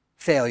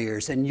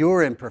failures and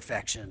your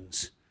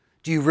imperfections.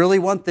 Do you really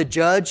want the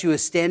judge who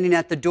is standing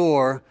at the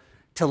door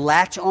to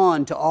latch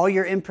on to all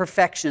your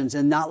imperfections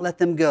and not let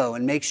them go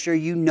and make sure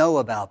you know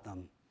about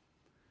them?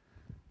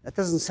 That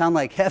doesn't sound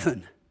like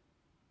heaven.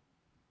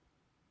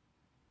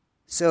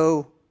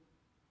 So,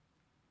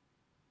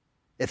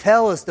 if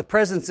hell is the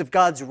presence of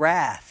God's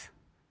wrath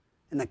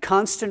and the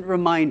constant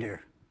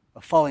reminder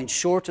of falling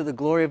short of the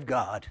glory of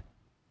God,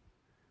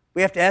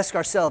 we have to ask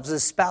ourselves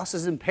as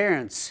spouses and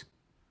parents,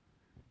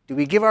 do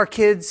we give our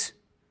kids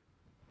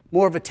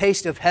more of a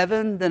taste of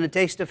heaven than a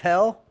taste of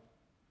hell?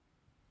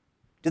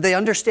 Do they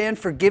understand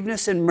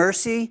forgiveness and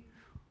mercy?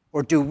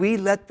 Or do we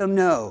let them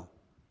know,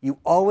 you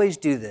always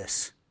do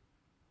this?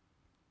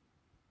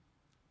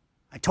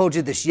 I told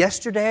you this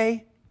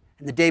yesterday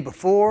and the day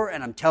before,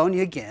 and I'm telling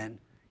you again,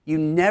 you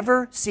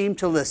never seem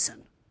to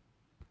listen.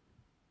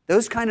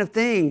 Those kind of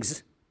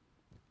things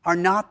are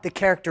not the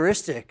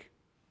characteristic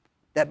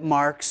that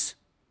marks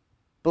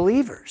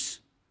believers.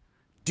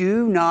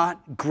 Do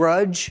not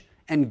grudge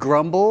and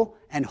grumble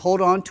and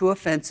hold on to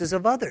offenses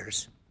of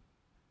others.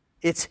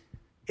 It's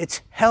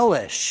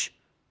hellish,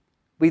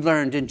 we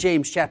learned in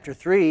James chapter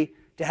 3,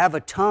 to have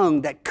a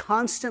tongue that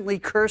constantly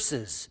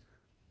curses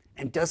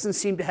and doesn't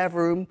seem to have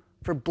room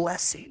for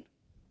blessing.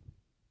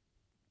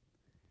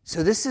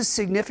 So this is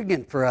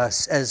significant for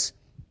us as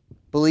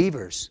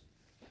believers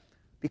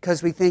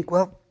because we think,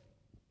 well,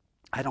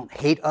 I don't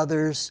hate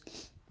others.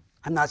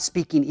 I'm not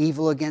speaking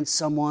evil against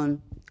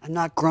someone. I'm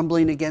not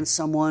grumbling against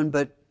someone,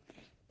 but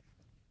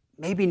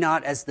maybe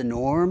not as the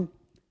norm.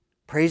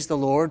 Praise the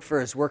Lord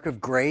for his work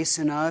of grace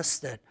in us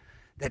that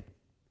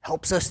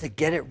helps us to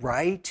get it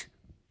right.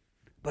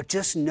 But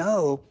just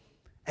know,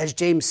 as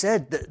James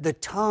said, the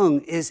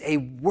tongue is a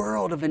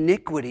world of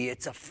iniquity.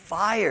 It's a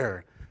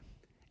fire.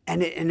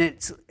 And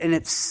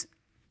it's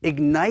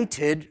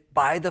ignited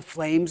by the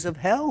flames of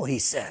hell, he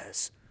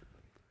says.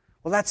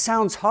 Well, that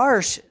sounds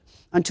harsh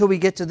until we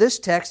get to this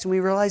text and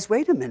we realize,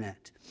 wait a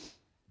minute.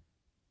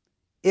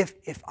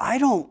 If I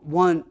don't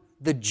want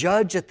the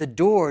judge at the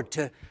door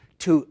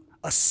to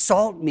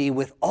assault me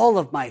with all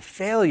of my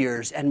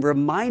failures and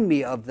remind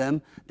me of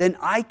them, then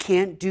I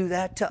can't do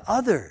that to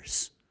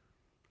others.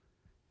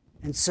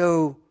 And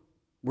so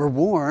we're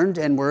warned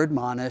and we're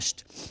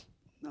admonished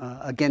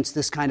against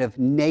this kind of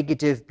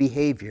negative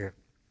behavior.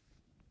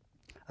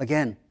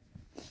 Again,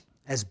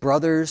 as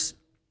brothers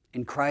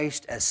in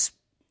Christ, as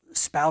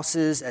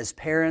spouses, as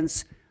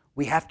parents,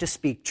 we have to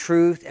speak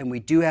truth and we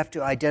do have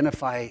to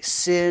identify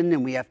sin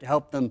and we have to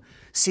help them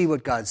see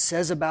what God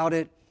says about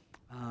it.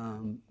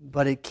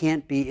 But it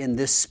can't be in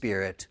this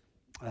spirit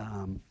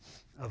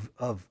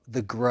of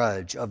the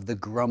grudge, of the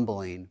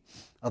grumbling,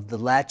 of the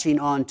latching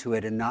onto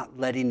it and not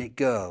letting it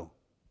go.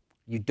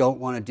 You don't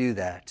want to do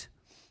that,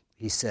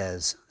 he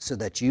says, so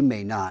that you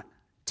may not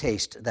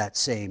taste that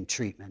same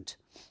treatment.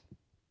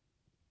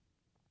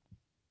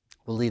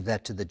 We'll leave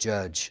that to the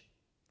judge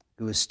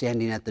who is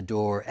standing at the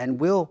door and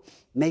will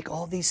make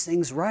all these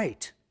things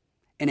right.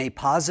 In a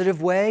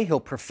positive way, he'll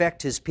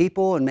perfect his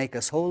people and make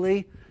us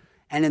holy,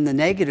 and in the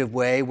negative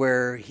way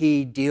where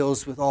he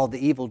deals with all the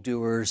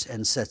evildoers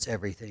and sets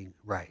everything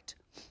right.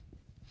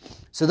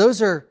 So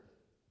those are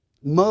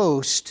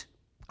most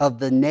of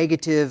the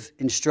negative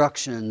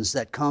instructions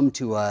that come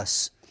to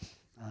us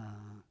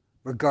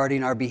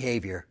regarding our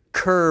behavior.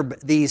 Curb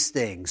these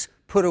things.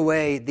 Put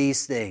away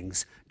these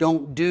things.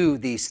 Don't do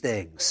these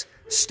things.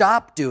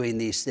 Stop doing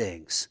these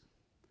things.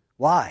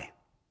 Why?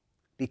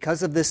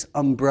 Because of this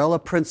umbrella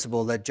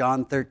principle that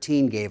John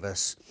 13 gave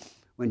us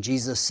when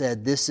Jesus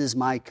said, "This is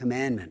my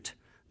commandment,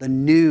 the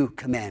new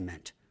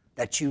commandment,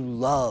 that you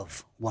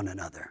love one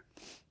another."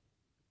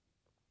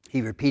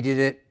 He repeated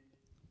it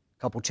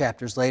a couple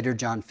chapters later,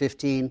 John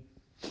 15.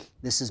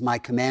 "This is my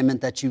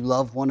commandment, that you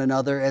love one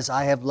another as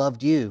I have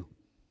loved you."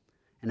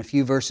 And a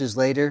few verses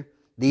later,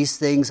 "These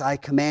things I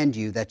command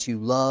you, that you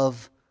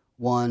love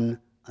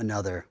one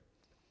another."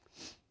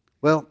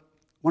 Well,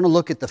 I want to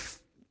look at the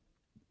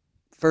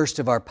first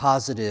of our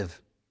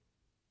positive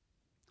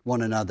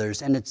one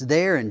another's, and it's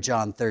there in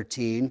John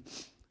 13,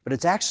 but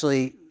it's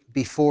actually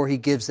before he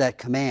gives that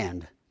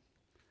command.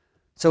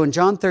 So in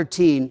John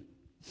 13,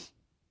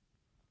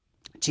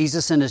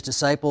 Jesus and his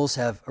disciples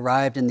have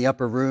arrived in the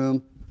upper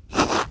room.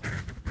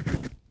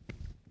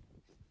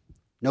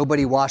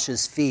 Nobody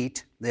washes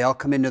feet. They all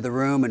come into the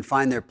room and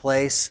find their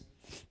place.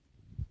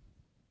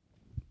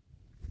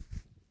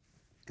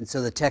 And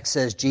so the text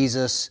says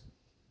Jesus,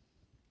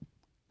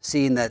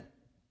 seeing that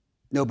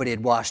nobody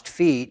had washed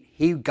feet,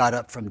 he got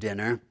up from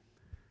dinner,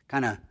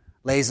 kind of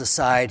lays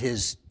aside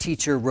his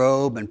teacher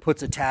robe and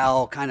puts a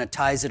towel, kind of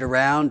ties it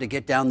around to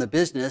get down the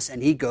business,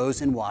 and he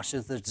goes and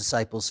washes the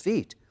disciples'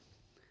 feet.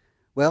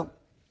 Well,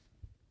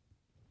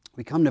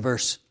 we come to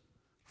verse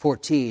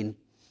 14,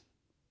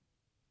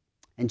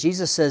 and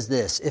Jesus says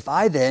this, "If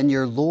I then,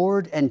 your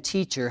Lord and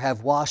teacher,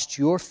 have washed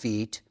your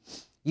feet,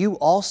 you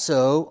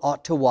also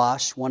ought to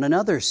wash one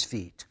another's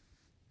feet.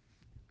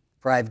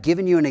 For I have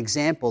given you an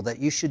example that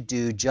you should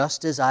do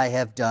just as I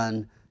have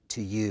done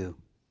to you.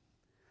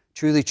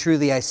 Truly,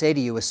 truly, I say to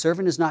you, a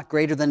servant is not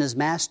greater than his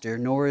master,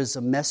 nor is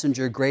a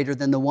messenger greater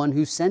than the one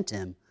who sent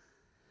him.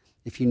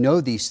 If you know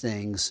these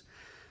things,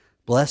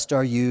 blessed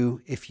are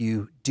you if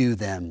you do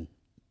them."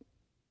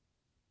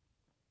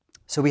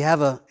 So we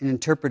have an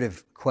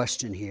interpretive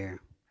question here.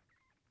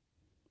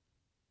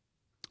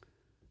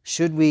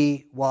 Should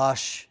we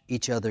wash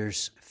each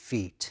other's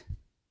feet?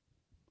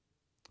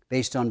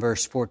 Based on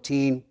verse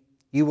 14,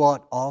 you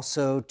ought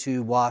also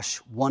to wash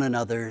one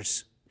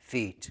another's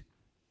feet.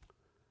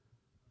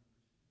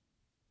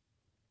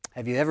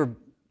 Have you ever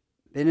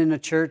been in a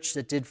church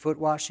that did foot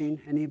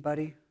washing?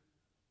 Anybody?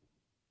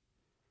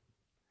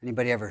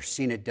 Anybody ever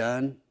seen it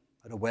done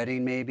at a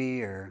wedding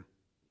maybe? Or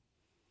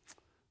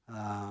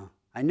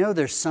I know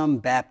there's some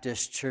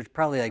Baptist church,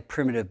 probably like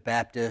Primitive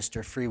Baptist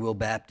or Free Will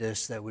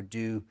Baptist, that would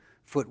do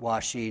foot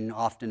washing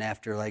often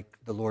after like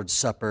the Lord's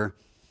Supper.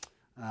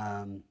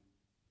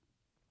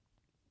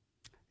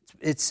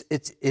 It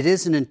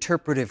is an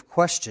interpretive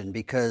question,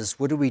 because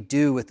what do we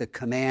do with a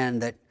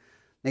command that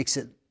makes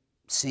it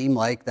seem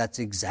like that's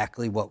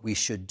exactly what we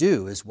should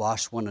do, is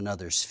wash one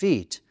another's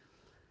feet?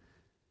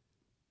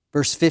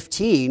 Verse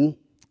 15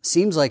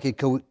 seems like it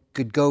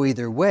could go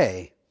either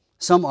way.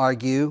 Some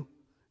argue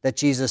that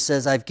Jesus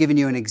says, "I've given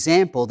you an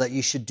example that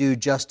you should do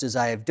just as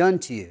I have done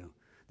to you."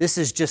 This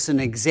is just an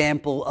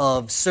example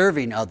of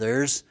serving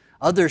others.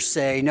 Others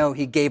say, no,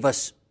 he gave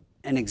us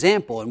an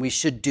example and we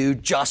should do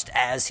just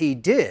as he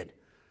did.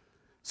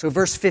 So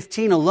verse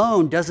 15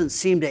 alone doesn't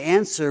seem to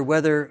answer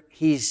whether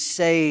he's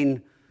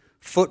saying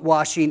foot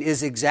washing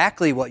is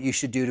exactly what you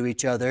should do to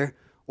each other,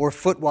 or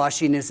foot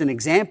washing is an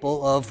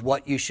example of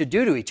what you should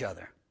do to each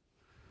other,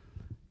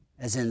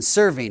 as in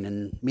serving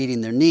and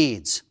meeting their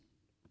needs.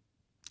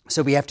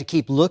 So we have to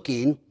keep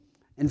looking,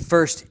 and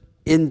first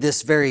in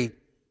this very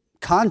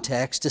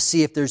context, to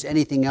see if there's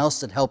anything else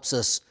that helps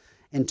us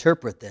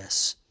interpret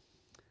this.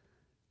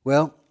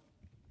 Well,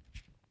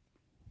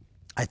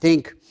 I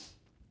think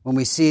when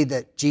we see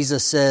that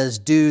Jesus says,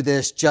 "Do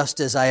this just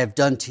as I have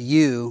done to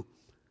you,"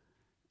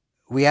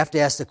 we have to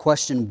ask the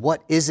question,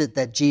 what is it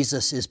that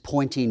Jesus is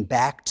pointing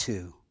back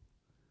to?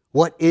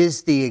 What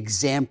is the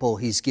example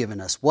he's given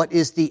us? What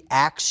is the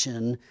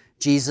action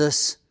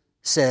Jesus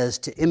says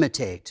to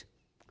imitate?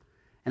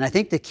 And I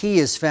think the key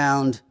is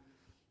found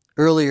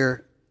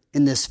earlier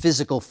in this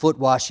physical foot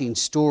washing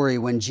story,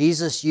 when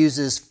Jesus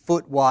uses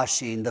foot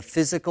washing, the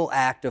physical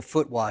act of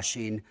foot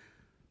washing,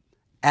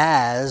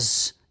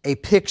 as a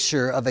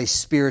picture of a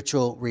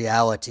spiritual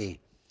reality.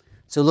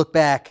 So look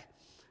back,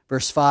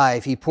 verse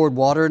 5, "He poured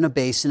water in a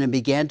basin and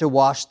began to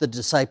wash the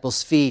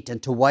disciples' feet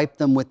and to wipe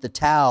them with the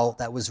towel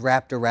that was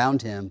wrapped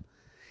around him.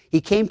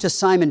 He came to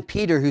Simon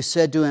Peter, who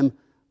said to him,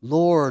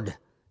 Lord,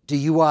 do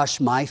you wash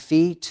my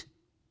feet?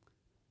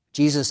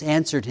 Jesus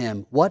answered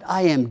him, what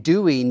I am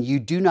doing you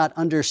do not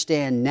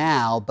understand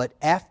now, but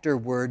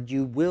afterward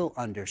you will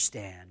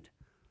understand.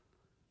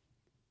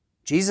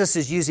 Jesus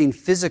is using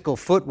physical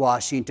foot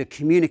washing to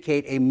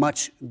communicate a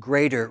much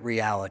greater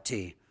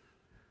reality.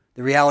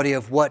 The reality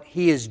of what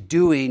he is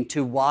doing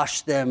to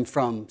wash them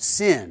from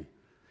sin.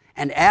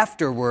 And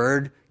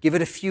afterward, give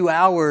it a few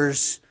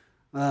hours,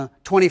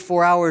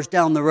 24 hours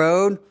down the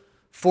road,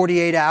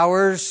 48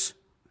 hours,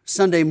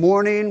 Sunday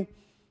morning,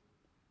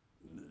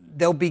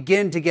 they'll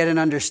begin to get an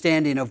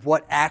understanding of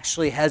what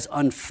actually has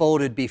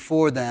unfolded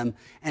before them.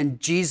 And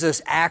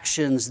Jesus'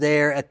 actions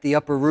there at the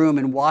upper room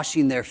and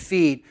washing their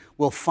feet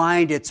will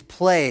find its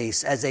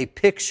place as a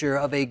picture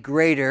of a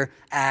greater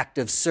act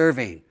of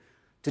serving,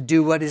 to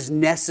do what is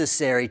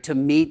necessary to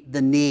meet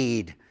the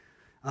need.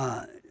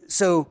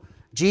 So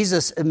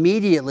Jesus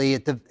immediately,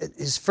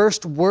 his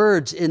first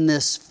words in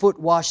this foot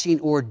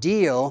washing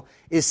ordeal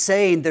is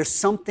saying there's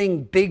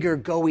something bigger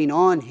going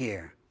on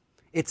here.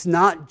 It's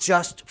not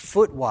just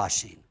foot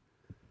washing.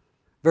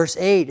 Verse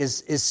 8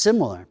 is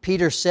similar.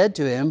 Peter said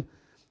to him,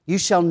 you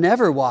shall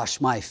never wash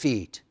my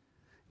feet.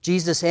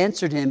 Jesus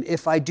answered him,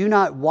 if I do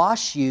not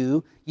wash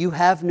you, you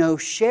have no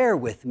share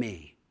with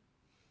me.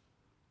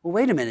 Well,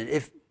 wait a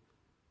minute.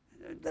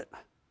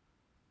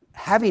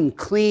 Having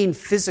clean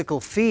physical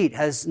feet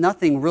has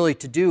nothing really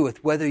to do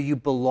with whether you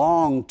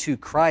belong to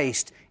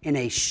Christ in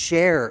a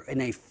share, in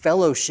a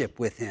fellowship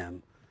with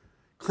him.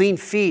 Clean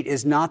feet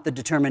is not the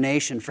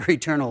determination for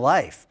eternal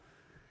life.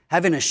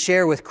 Having a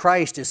share with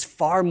Christ is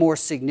far more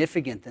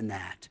significant than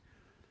that.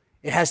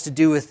 It has to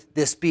do with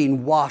this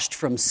being washed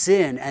from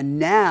sin, and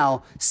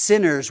now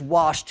sinners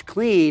washed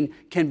clean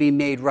can be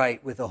made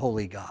right with a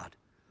holy God.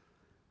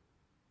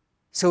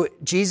 So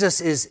Jesus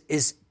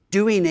is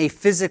doing a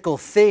physical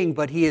thing,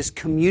 but he is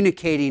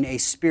communicating a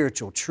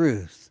spiritual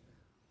truth.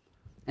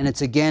 And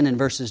it's again in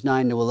verses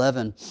 9 to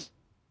 11.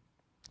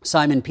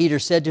 Simon Peter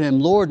said to him,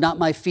 Lord, not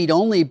my feet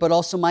only, but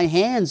also my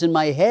hands and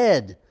my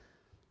head.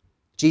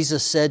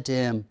 Jesus said to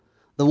him,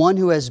 the one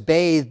who has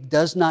bathed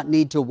does not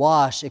need to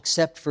wash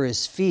except for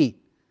his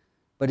feet,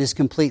 but is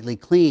completely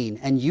clean.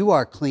 And you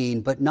are clean,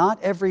 but not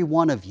every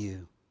one of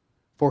you.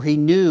 For he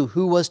knew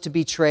who was to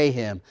betray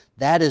him.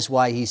 That is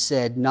why he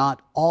said,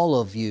 not all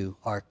of you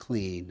are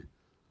clean.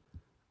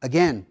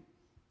 Again,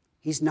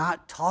 he's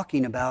not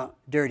talking about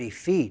dirty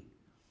feet.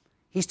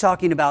 He's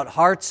talking about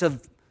hearts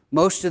of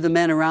most of the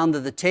men around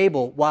the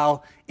table,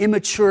 while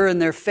immature in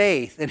their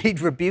faith, and he'd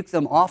rebuke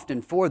them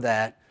often for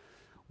that,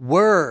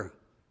 were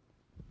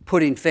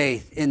putting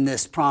faith in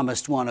this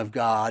promised one of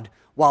God,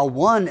 while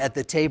one at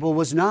the table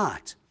was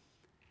not,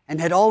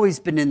 and had always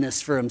been in this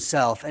for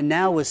himself, and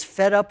now was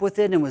fed up with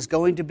it and was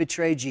going to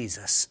betray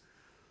Jesus.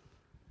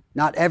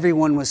 Not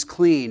everyone was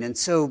clean, and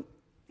so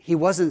he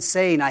wasn't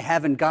saying, I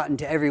haven't gotten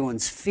to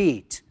everyone's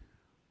feet.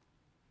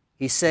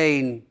 He's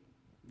saying,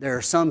 there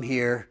are some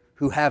here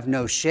who have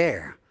no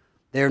share.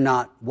 They're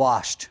not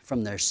washed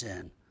from their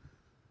sin.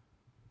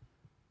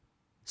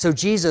 So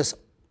Jesus,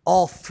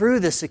 all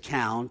through this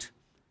account,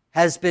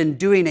 has been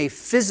doing a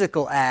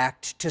physical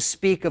act to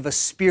speak of a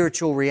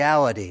spiritual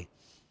reality.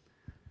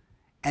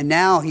 And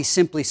now he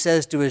simply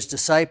says to his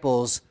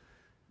disciples,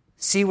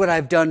 see what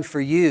I've done for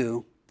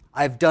you.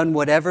 I've done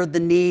whatever the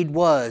need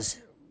was,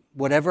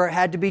 whatever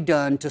had to be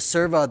done to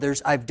serve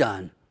others, I've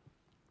done.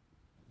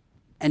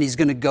 And he's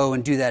going to go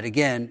and do that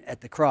again at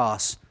the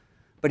cross.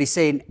 But he's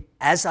saying,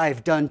 as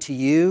I've done to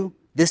you,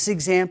 this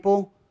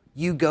example,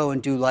 you go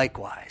and do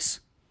likewise.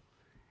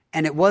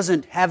 And it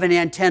wasn't have an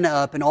antenna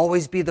up and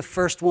always be the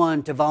first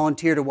one to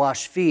volunteer to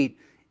wash feet.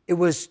 It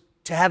was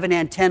to have an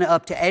antenna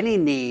up to any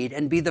need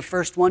and be the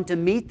first one to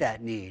meet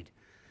that need.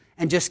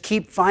 And just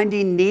keep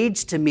finding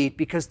needs to meet,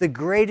 because the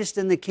greatest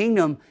in the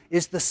kingdom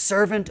is the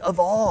servant of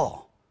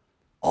all,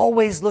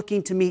 always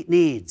looking to meet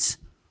needs.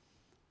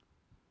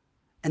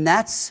 And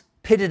that's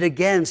pitted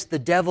against the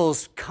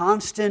devil's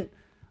constant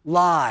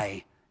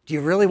lie. Do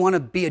you really want to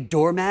be a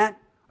doormat?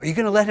 Are you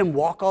going to let him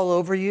walk all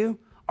over you?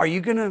 Are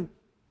you going to...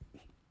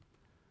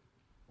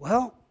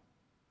 Well,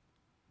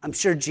 I'm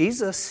sure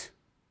Jesus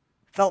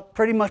felt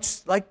pretty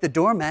much like the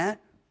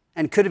doormat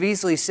and could have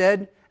easily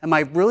said, am I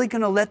really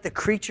going to let the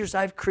creatures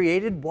I've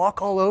created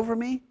walk all over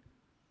me?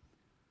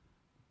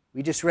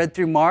 We just read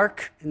through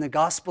Mark in the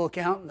gospel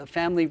account in the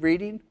family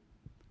reading.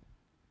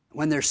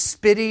 When they're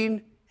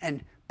spitting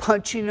and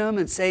punching them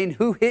and saying,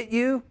 who hit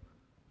you?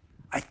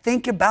 I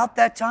think about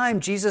that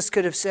time Jesus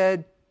could have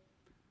said,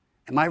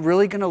 am I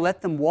really going to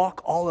let them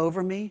walk all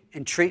over me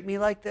and treat me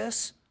like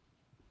this?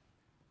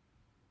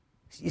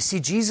 You see,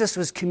 Jesus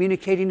was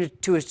communicating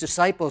to his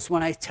disciples,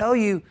 when I tell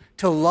you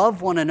to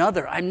love one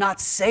another, I'm not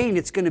saying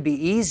it's going to be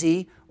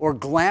easy or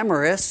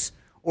glamorous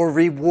or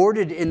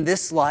rewarded in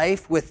this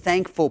life with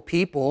thankful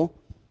people.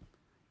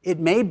 It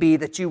may be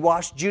that you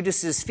wash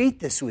Judas's feet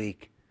this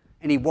week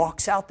and he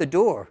walks out the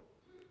door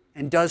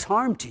and does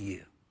harm to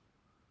you.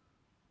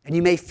 And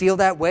you may feel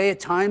that way at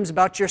times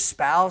about your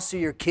spouse or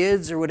your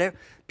kids or whatever,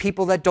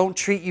 people that don't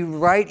treat you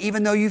right,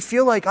 even though you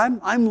feel like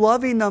I'm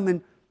loving them,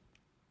 and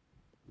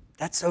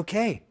that's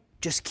okay.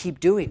 Just keep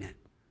doing it.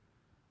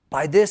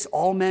 By this,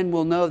 all men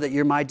will know that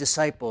you're my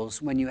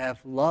disciples when you have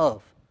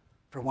love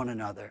for one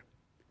another.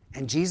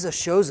 And Jesus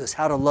shows us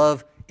how to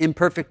love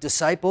imperfect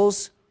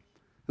disciples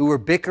who were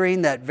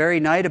bickering that very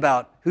night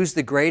about who's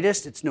the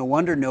greatest. It's no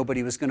wonder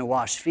nobody was going to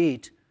wash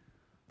feet.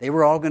 They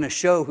were all going to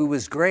show who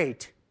was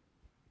great.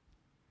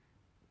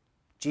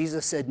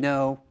 Jesus said,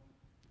 no,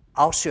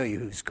 I'll show you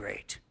who's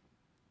great.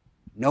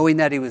 Knowing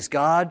that he was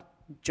God,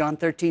 John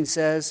 13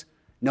 says,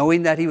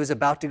 knowing that he was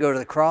about to go to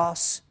the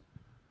cross,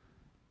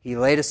 he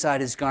laid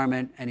aside his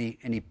garment and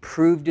he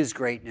proved his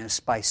greatness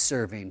by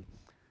serving.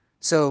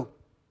 So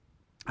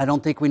I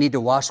don't think we need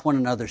to wash one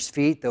another's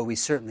feet, though we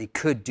certainly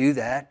could do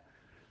that.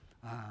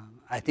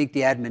 I think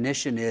the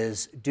admonition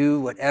is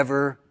do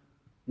whatever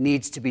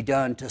needs to be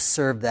done to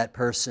serve that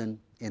person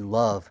in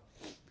love.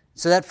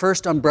 So that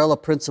first umbrella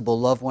principle,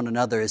 love one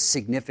another, is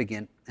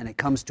significant, and it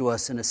comes to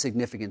us in a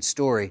significant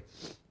story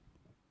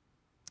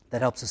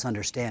that helps us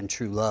understand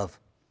true love.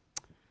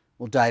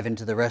 We'll dive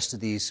into the rest of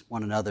these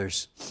one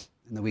another's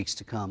in the weeks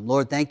to come.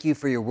 Lord, thank you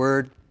for your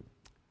word.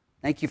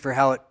 Thank you for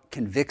how it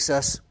convicts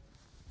us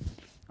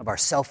of our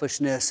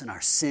selfishness and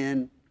our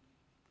sin.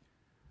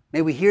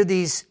 May we hear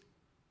these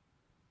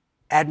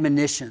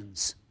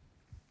admonitions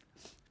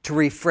to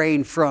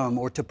refrain from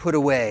or to put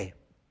away.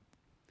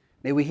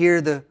 May we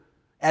hear the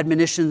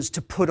admonitions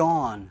to put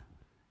on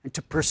and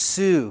to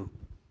pursue.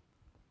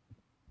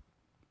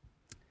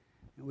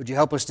 Would you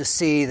help us to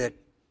see that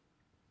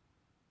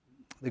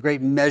the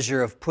great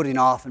measure of putting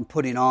off and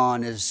putting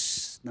on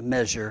is the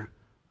measure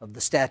of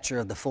the stature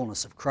of the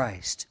fullness of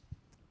Christ.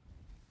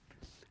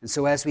 And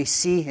so as we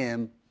see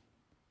him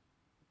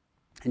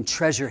and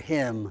treasure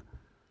him,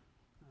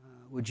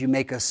 would you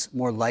make us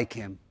more like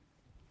him?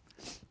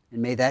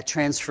 And may that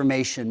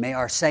transformation, may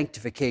our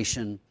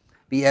sanctification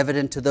be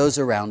evident to those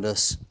around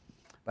us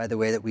by the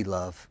way that we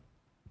love.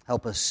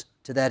 Help us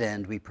to that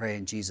end, we pray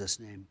in Jesus'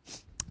 name.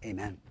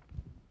 Amen.